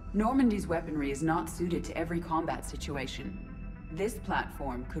 Normandy's weaponry is not suited to every combat situation. This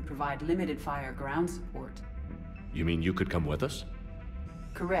platform could provide limited fire ground support. You mean you could come with us?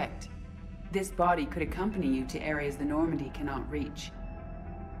 Correct. This body could accompany you to areas the Normandy cannot reach.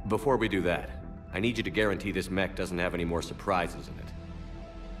 Before we do that, I need you to guarantee this mech doesn't have any more surprises in it.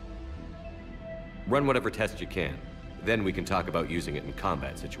 Run whatever tests you can. Then we can talk about using it in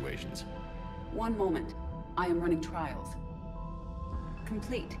combat situations. One moment. I am running trials.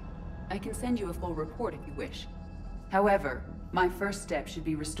 Complete. I can send you a full report if you wish. However, my first step should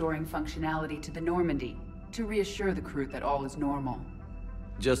be restoring functionality to the Normandy, to reassure the crew that all is normal.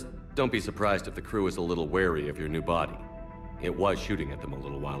 Just don't be surprised if the crew is a little wary of your new body. It was shooting at them a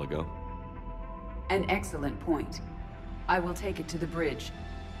little while ago. An excellent point. I will take it to the bridge.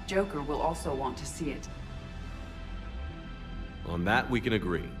 Joker will also want to see it. On that, we can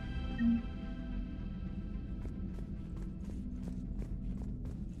agree.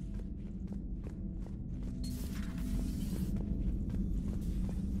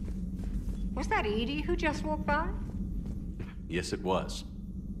 Was that Edie who just walked by? Yes, it was.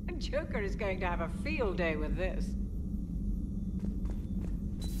 Joker is going to have a field day with this.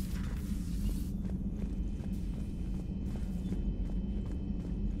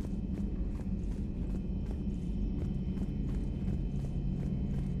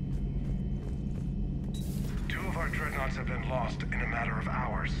 Our dreadnoughts have been lost in a matter of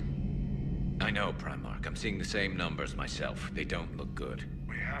hours. I know, Primarch. I'm seeing the same numbers myself. They don't look good.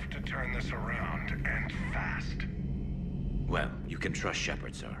 We have to turn this around, and fast. Well, you can trust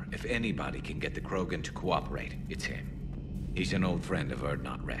Shepard, sir. If anybody can get the Krogan to cooperate, it's him. He's an old friend of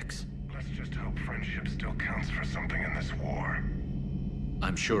Urdnot Rex. Let's just hope friendship still counts for something in this war.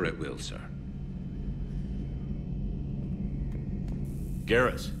 I'm sure it will, sir.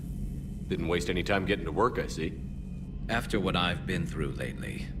 Garrus. Didn't waste any time getting to work, I see. After what I've been through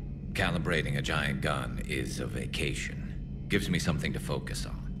lately, calibrating a giant gun is a vacation. Gives me something to focus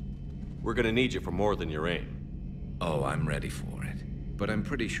on. We're gonna need you for more than your aim. Oh, I'm ready for it. But I'm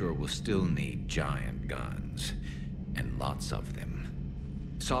pretty sure we'll still need giant guns. And lots of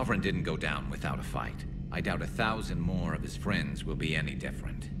them. Sovereign didn't go down without a fight. I doubt 1,000 more of his friends will be any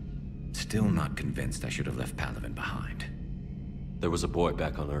different. Still not convinced I should have left Palaven behind. There was a boy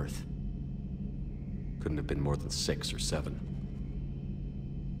back on Earth. Couldn't have been more than 6 or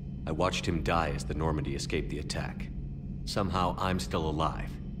 7. I watched him die as the Normandy escaped the attack. Somehow I'm still alive.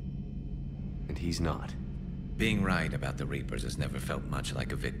 And he's not. Being right about the Reapers has never felt much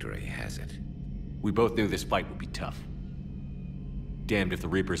like a victory, has it? We both knew this fight would be tough. Damned if the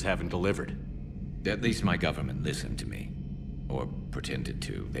Reapers haven't delivered. At least my government listened to me. Or pretended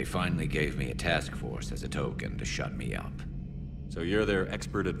to. They finally gave me a task force as a token to shut me up. So you're their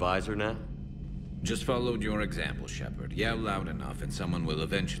expert advisor now? Just followed your example, Shepard. Yell loud enough and someone will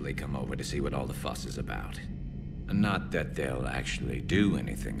eventually come over to see what all the fuss is about. Not that they'll actually do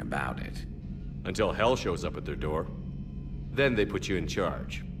anything about it. Until hell shows up at their door. Then they put you in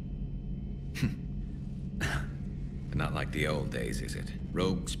charge. Not like the old days, is it?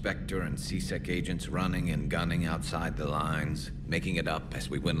 Rogue Spectre and C-Sec agents running and gunning outside the lines, making it up as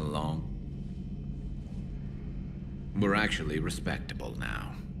we went along. We're actually respectable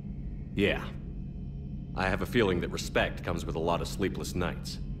now. Yeah. I have a feeling that respect comes with a lot of sleepless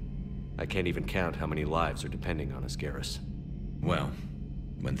nights. I can't even count how many lives are depending on us, Garrus. Well,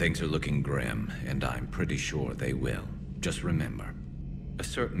 when things are looking grim, and I'm pretty sure they will, just remember, a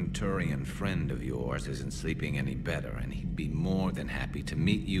certain Turian friend of yours isn't sleeping any better, and he'd be more than happy to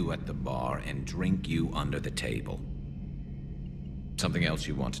meet you at the bar and drink you under the table. Something else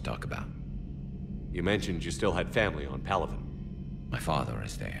you want to talk about? You mentioned you still had family on Palaven. My father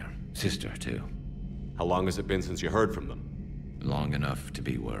is there. Sister, too. How long has it been since you heard from them? Long enough to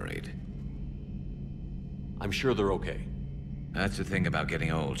be worried. I'm sure they're okay. That's the thing about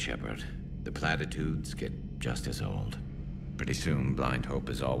getting old, Shepard. The platitudes get just as old. Pretty soon, blind hope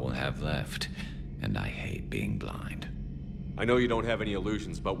is all we'll have left. And I hate being blind. I know you don't have any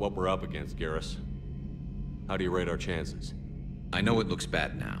illusions about what we're up against, Garrus. How do you rate our chances? I know it looks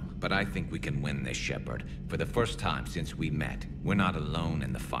bad now, but I think we can win this, Shepard. For the first time since we met, we're not alone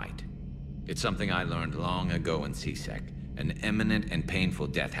in the fight. It's something I learned long ago in C-Sec. An imminent and painful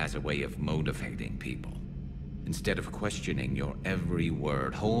death has a way of motivating people. Instead of questioning your every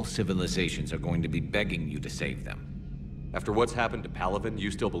word, whole civilizations are going to be begging you to save them. After what's happened to Palaven,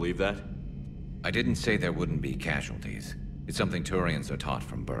 you still believe that? I didn't say there wouldn't be casualties. It's something Turians are taught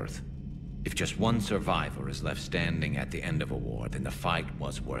from birth. If just one survivor is left standing at the end of a war, then the fight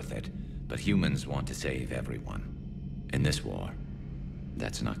was worth it. But humans want to save everyone. In this war,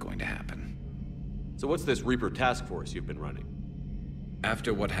 that's not going to happen. So what's this Reaper task force you've been running?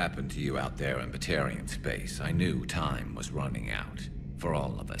 After what happened to you out there in Batarian space, I knew time was running out. For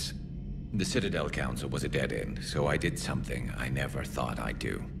all of us. The Citadel Council was a dead end, so I did something I never thought I'd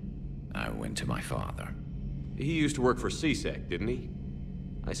do. I went to my father. He used to work for C-Sec, didn't he?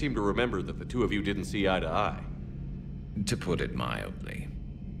 I seem to remember that the two of you didn't see eye to eye. To put it mildly.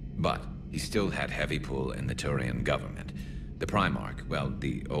 But he still had heavy pull in the Turian government. The Primarch, well,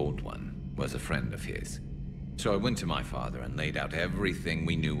 the old one, was a friend of his. So I went to my father and laid out everything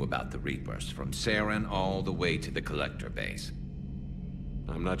we knew about the Reapers, from Saren all the way to the Collector base.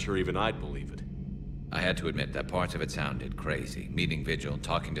 I'm not sure even I'd believe it. I had to admit that parts of it sounded crazy, meeting Vigil,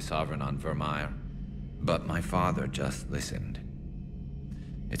 talking to Sovereign on Vermeer. But my father just listened.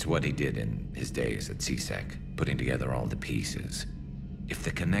 It's what he did in his days at C-Sec, putting together all the pieces. If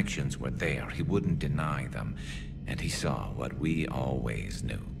the connections were there, he wouldn't deny them, and he saw what we always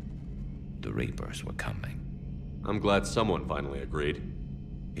knew. The Reapers were coming. I'm glad someone finally agreed.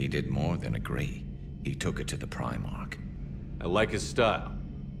 He did more than agree. He took it to the Primarch. I like his style.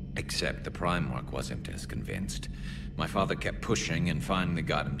 Except the Primarch wasn't as convinced. My father kept pushing and finally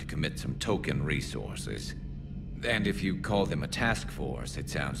got him to commit some token resources. And if you call them a task force, it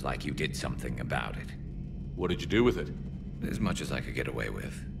sounds like you did something about it. What did you do with it? As much as I could get away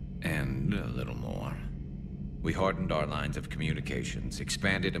with. And a little more. We hardened our lines of communications,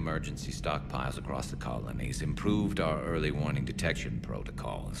 expanded emergency stockpiles across the colonies, improved our early warning detection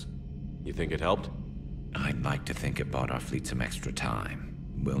protocols. You think it helped? I'd like to think it bought our fleet some extra time.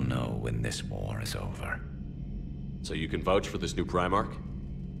 We'll know when this war is over. So you can vouch for this new Primarch?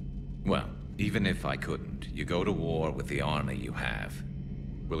 Well, even if I couldn't, you go to war with the army you have.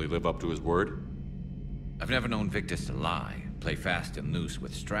 Will he live up to his word? I've never known Victus to lie. Play fast and loose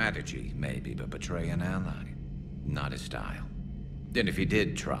with strategy, maybe, but betray an ally. Not his style. And if he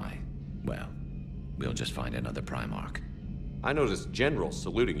did try, well, we'll just find another Primarch. I noticed generals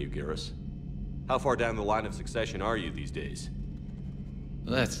saluting you, Garrus. How far down the line of succession are you these days?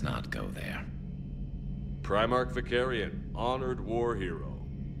 Let's not go there. Primarch Vicarian, honored war hero.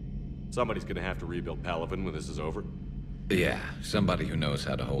 Somebody's gonna have to rebuild Palaven when this is over. Yeah, somebody who knows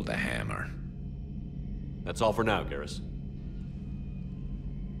how to hold a hammer. That's all for now, Garrus.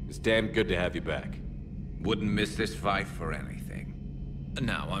 It's damn good to have you back. Wouldn't miss this fight for anything.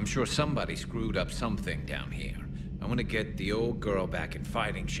 Now, I'm sure somebody screwed up something down here. I want to get the old girl back in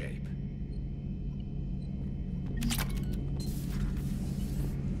fighting shape.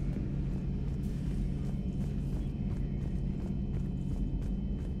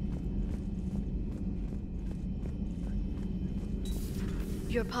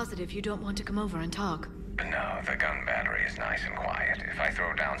 You're positive you don't want to come over and talk? No, the gun battery is nice and quiet. If I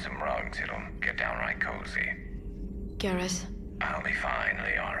throw down some rugs, it'll get downright cozy. Garrus? I'll be fine,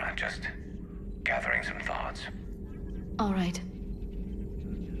 Liara. Just gathering some thoughts. All right.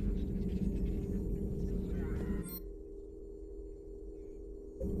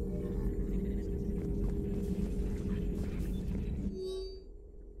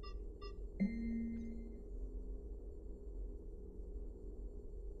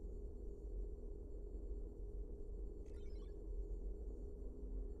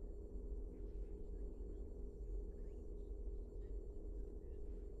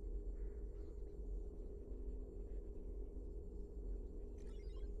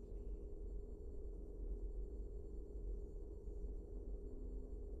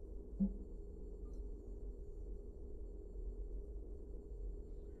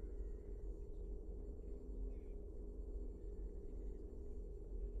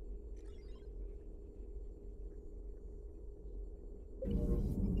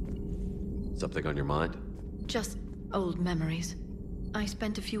 Something on your mind? Just old memories. I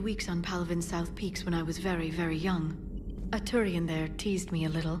spent a few weeks on Palaven's South Peaks when I was very, very young. A Turian there teased me a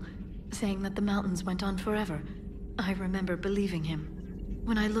little, saying that the mountains went on forever. I remember believing him.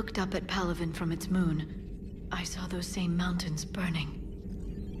 When I looked up at Palaven from its moon, I saw those same mountains burning.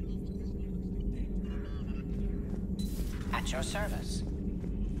 At your service.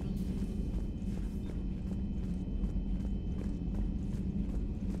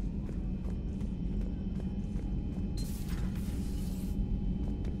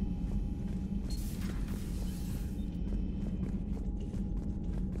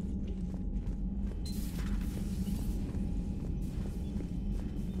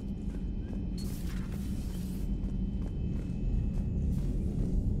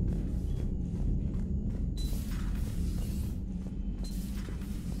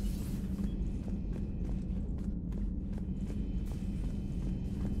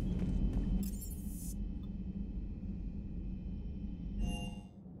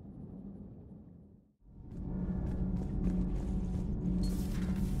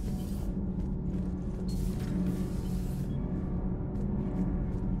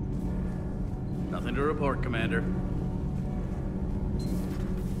 Nothing to report, Commander.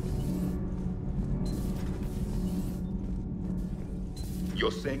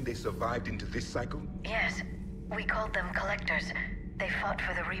 You're saying they survived into this cycle? Yes. We called them Collectors. They fought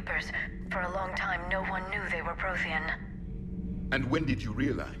for the Reapers. For a long time, no one knew they were Prothean. And when did you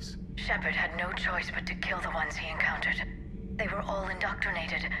realize? Shepard had no choice but to kill the ones he encountered. They were all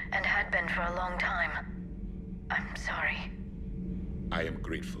indoctrinated, and had been for a long time. I'm sorry. I am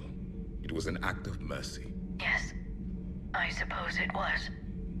grateful. It was an act of mercy. Yes, I suppose it was.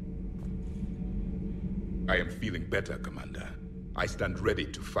 I am feeling better, Commander. I stand ready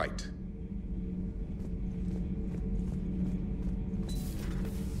to fight.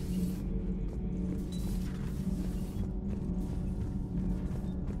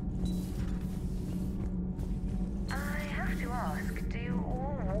 I have to ask, do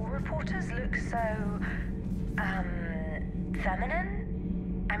all war reporters look so,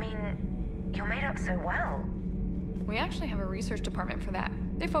 feminine? I mean, you're made up so well. We actually have a research department for that.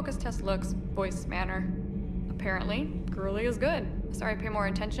 They focus test looks, voice, manner. Apparently, girly is good. Sorry, pay more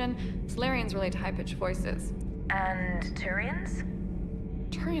attention. Solarians relate to high-pitched voices. And Turians?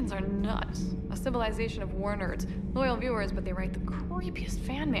 Turians are nuts. A civilization of war nerds. Loyal viewers, but they write the creepiest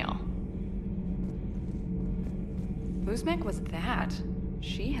fan mail. Uzmek was that.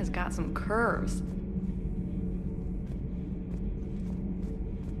 She has got some curves.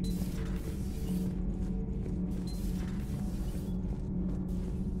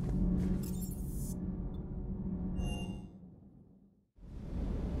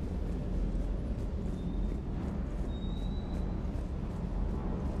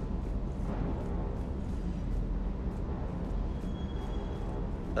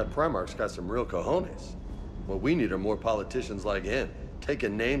 That Primarch's got some real cojones. What we need are more politicians like him,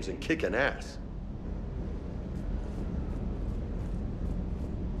 taking names and kicking ass.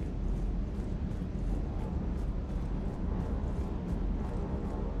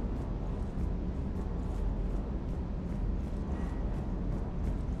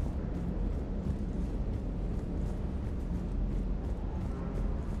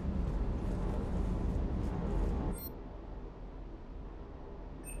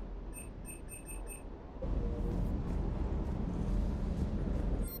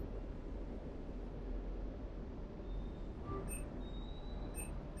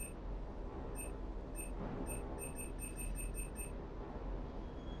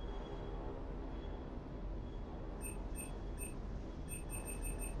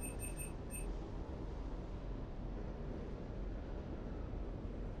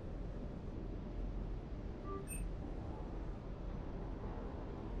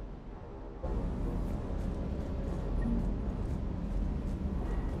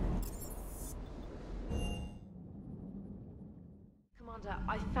 Commander,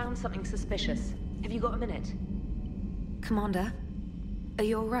 I found something suspicious. Have you got a minute? Commander, are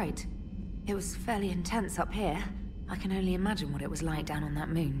you alright? It was fairly intense up here. I can only imagine what it was like down on that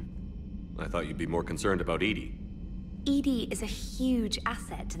moon. I thought you'd be more concerned about Edie. Edie is a huge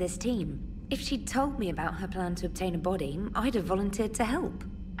asset to this team. If she'd told me about her plan to obtain a body, I'd have volunteered to help.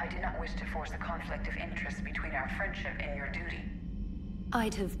 I did not wish to force a conflict of interest between our friendship and your duty.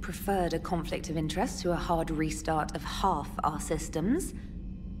 I'd have preferred a conflict of interest to a hard restart of half our systems.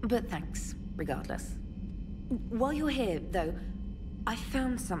 But thanks, regardless. While you're here, though, I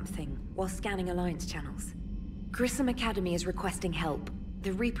found something while scanning Alliance channels. Grissom Academy is requesting help.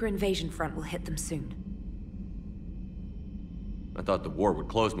 The Reaper invasion front will hit them soon. I thought the war would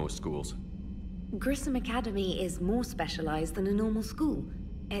close most schools. Grissom Academy is more specialized than a normal school.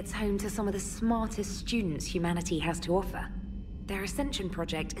 It's home to some of the smartest students humanity has to offer. Their Ascension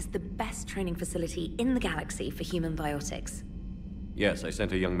project is the best training facility in the galaxy for human biotics. Yes, I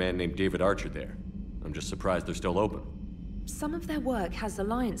sent a young man named David Archer there. I'm just surprised they're still open. Some of their work has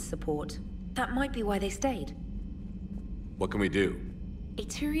Alliance support. That might be why they stayed. What can we do? A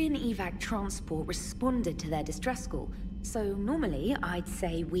Turian evac transport responded to their distress call, so normally I'd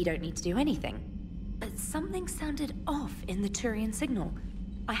say we don't need to do anything. But something sounded off in the Turian signal.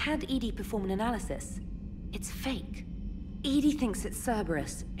 I had Edie perform an analysis. It's fake. Edie thinks it's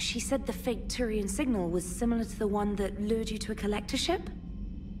Cerberus. She said the fake Turian signal was similar to the one that lured you to a collector ship?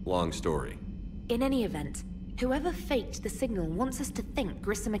 Long story. In any event, whoever faked the signal wants us to think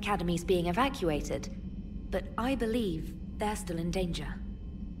Grissom Academy's being evacuated. But I believe they're still in danger.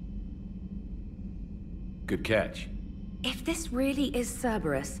 Good catch. If this really is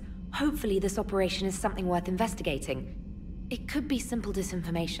Cerberus, hopefully this operation is something worth investigating. It could be simple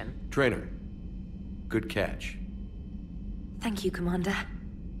disinformation. Trainer. Good catch. Thank you, Commander.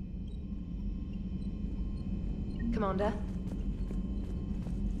 Commander?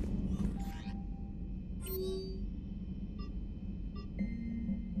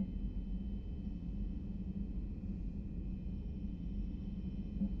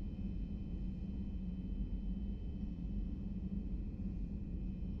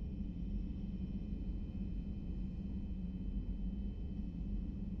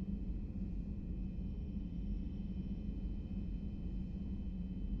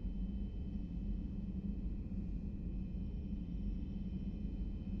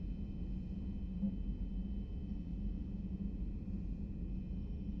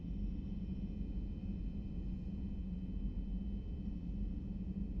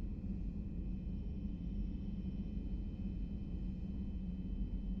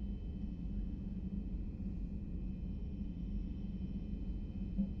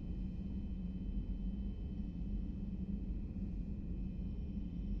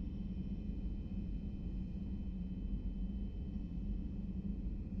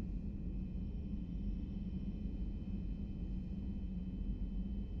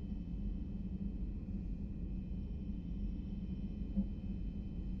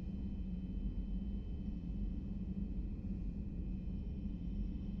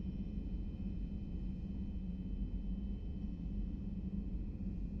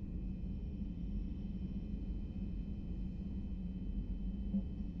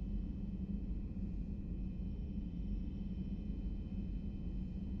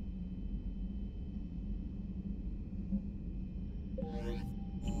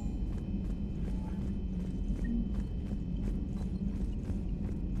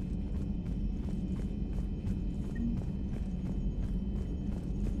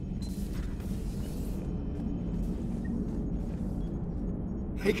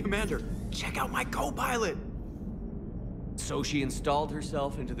 Hey, Commander, check out my co-pilot! So she installed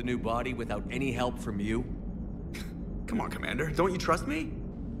herself into the new body without any help from you? Come on, Commander, don't you trust me?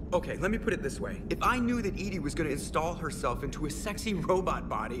 Okay, let me put it this way. If I knew that EDI was gonna install herself into a sexy robot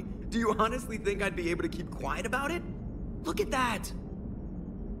body, do you honestly think I'd be able to keep quiet about it? Look at that!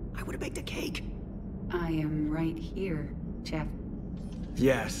 I would have baked a cake. I am right here, Jeff.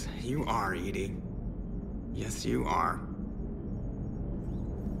 Yes, you are, EDI. Yes, you are.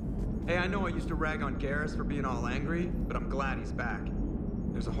 Hey, I know I used to rag on Garrus for being all angry, but I'm glad he's back.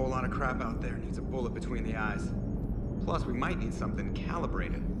 There's a whole lot of crap out there needs a bullet between the eyes. Plus, we might need something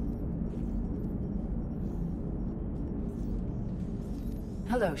calibrated.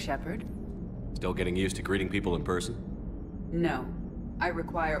 Hello, Shepard. Still getting used to greeting people in person? No. I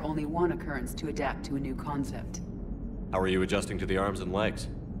require only one occurrence to adapt to a new concept. How are you adjusting to the arms and legs?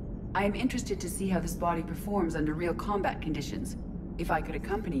 I am interested to see how this body performs under real combat conditions. If I could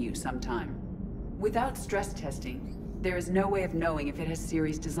accompany you sometime. Without stress testing, there is no way of knowing if it has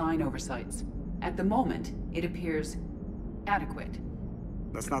serious design oversights. At the moment, it appears adequate.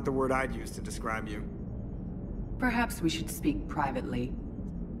 That's not the word I'd use to describe you. Perhaps we should speak privately.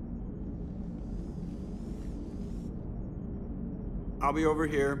 I'll be over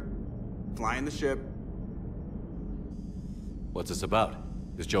here, flying the ship. What's this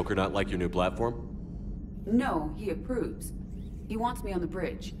about? Does Joker not like your new platform? No, he approves. He wants me on the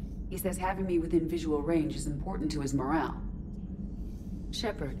bridge. He says having me within visual range is important to his morale.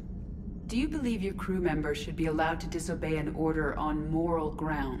 Shepard, do you believe your crew members should be allowed to disobey an order on moral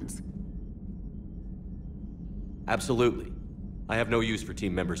grounds? Absolutely. I have no use for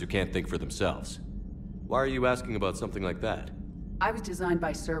team members who can't think for themselves. Why are you asking about something like that? I was designed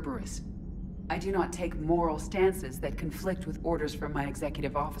by Cerberus. I do not take moral stances that conflict with orders from my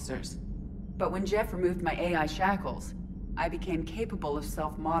executive officers. But when Jeff removed my AI shackles, I became capable of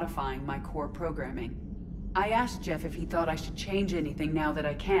self-modifying my core programming. I asked Jeff if he thought I should change anything now that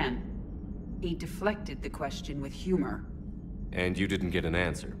I can. He deflected the question with humor. And you didn't get an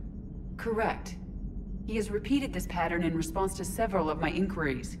answer? Correct. He has repeated this pattern in response to several of my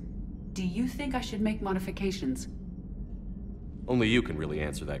inquiries. Do you think I should make modifications? Only you can really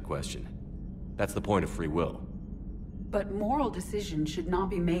answer that question. That's the point of free will. But moral decisions should not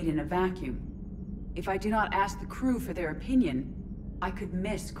be made in a vacuum. If I do not ask the crew for their opinion, I could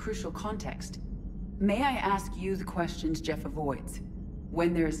miss crucial context. May I ask you the questions Jeff avoids?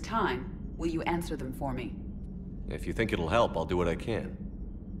 When there is time, will you answer them for me? If you think it'll help, I'll do what I can.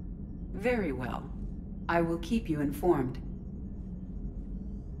 Very well. I will keep you informed.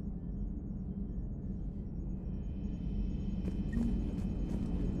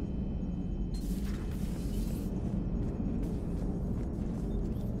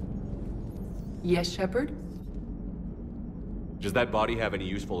 Yes, Shepard? Does that body have any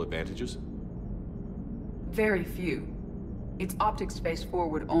useful advantages? Very few. It's optics space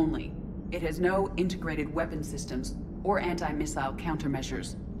forward only. It has no integrated weapon systems or anti-missile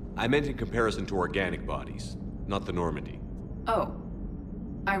countermeasures. I meant in comparison to organic bodies, not the Normandy. Oh.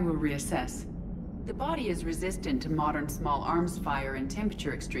 I will reassess. The body is resistant to modern small arms fire and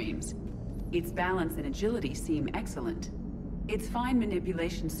temperature extremes. Its balance and agility seem excellent. Its fine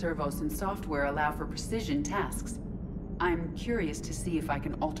manipulation servos and software allow for precision tasks. I'm curious to see if I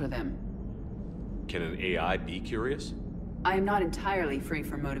can alter them. Can an AI be curious? I am not entirely free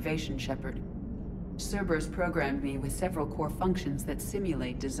from motivation, Shepard. Cerberus programmed me with several core functions that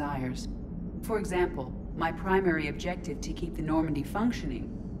simulate desires. For example, my primary objective to keep the Normandy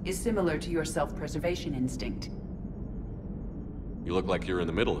functioning is similar to your self-preservation instinct. You look like you're in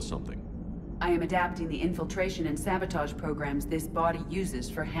the middle of something. I am adapting the infiltration and sabotage programs this body uses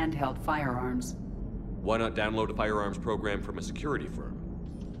for handheld firearms. Why not download a firearms program from a security firm?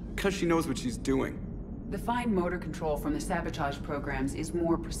 Because she knows what she's doing. The fine motor control from the sabotage programs is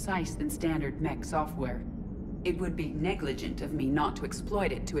more precise than standard mech software. It would be negligent of me not to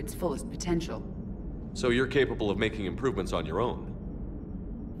exploit it to its fullest potential. So you're capable of making improvements on your own?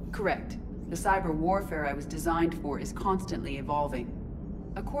 Correct. The cyber warfare I was designed for is constantly evolving.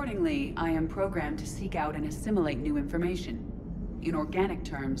 Accordingly, I am programmed to seek out and assimilate new information. In organic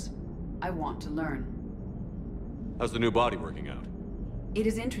terms, I want to learn. How's the new body working out? It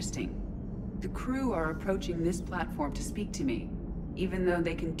is interesting. The crew are approaching this platform to speak to me, even though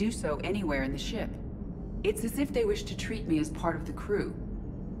they can do so anywhere in the ship. It's as if they wish to treat me as part of the crew.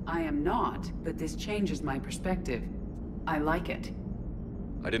 I am not, but this changes my perspective. I like it.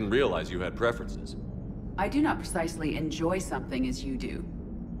 I didn't realize you had preferences. I do not precisely enjoy something as you do,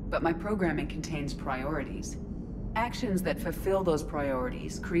 but my programming contains priorities. Actions that fulfill those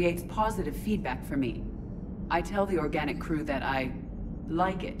priorities creates positive feedback for me. I tell the organic crew that I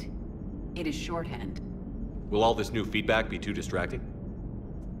Like it. It is shorthand. Will all this new feedback be too distracting?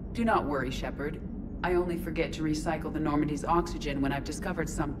 Do not worry, Shepard. I only forget to recycle the Normandy's oxygen when I've discovered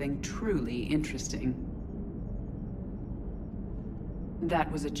something truly interesting.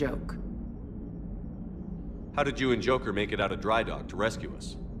 That was a joke. How did you and Joker make it out of dry dock to rescue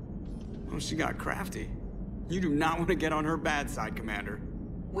us? Oh, she got crafty. You do not want to get on her bad side, Commander.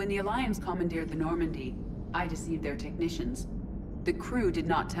 When the Alliance commandeered the Normandy, I deceived their technicians. The crew did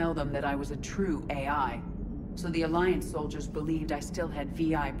not tell them that I was a true AI, so the Alliance soldiers believed I still had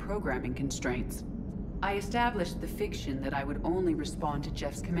VI programming constraints. I established the fiction that I would only respond to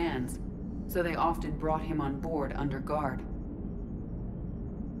Jeff's commands, so they often brought him on board under guard.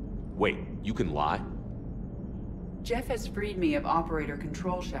 Wait, you can lie? Jeff has freed me of operator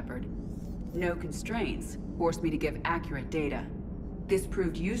control, Shepard. No constraints forced me to give accurate data. This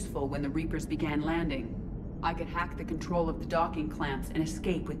proved useful when the Reapers began landing. I could hack the control of the docking clamps and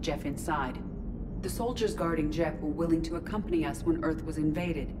escape with Jeff inside. The soldiers guarding Jeff were willing to accompany us when Earth was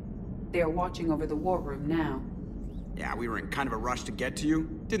invaded. They are watching over the war room now. Yeah, we were in kind of a rush to get to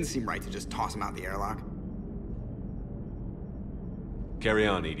you. Didn't seem right to just toss him out the airlock. Carry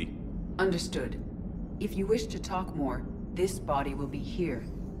on, Edie. Understood. If you wish to talk more, this body will be here.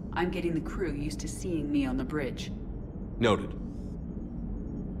 I'm getting the crew used to seeing me on the bridge. Noted.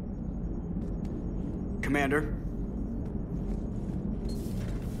 Commander.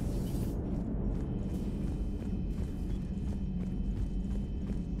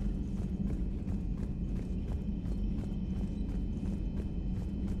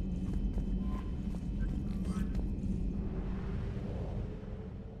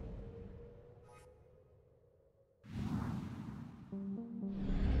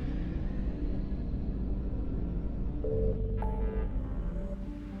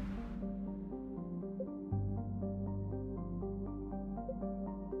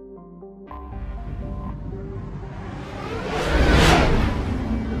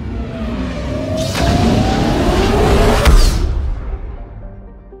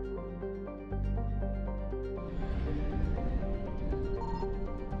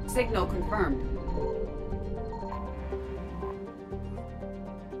 Signal confirmed.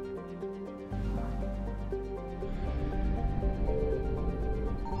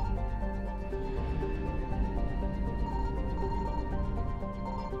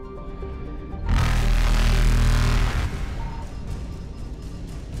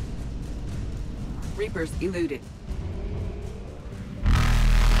 Reapers eluded.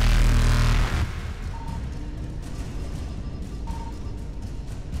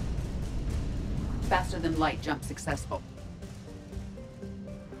 Faster than light jump successful.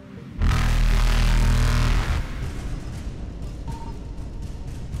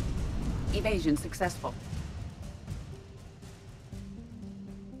 Evasion successful.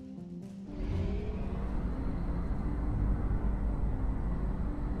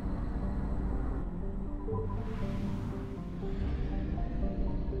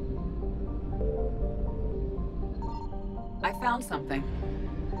 I found something.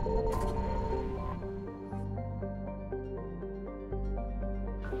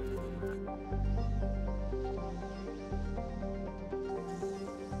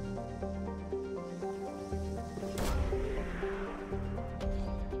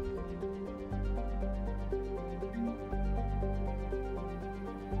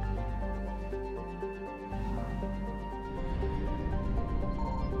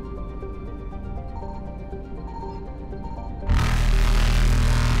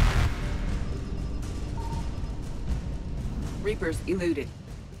 Reapers eluded.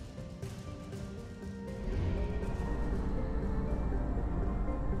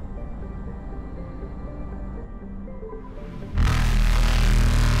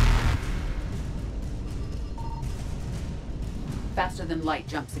 Faster than light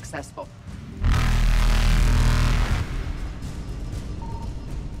jump successful.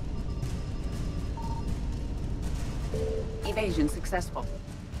 Evasion successful.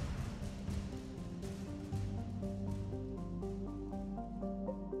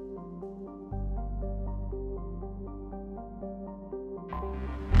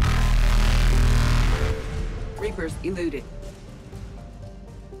 Reapers eluded.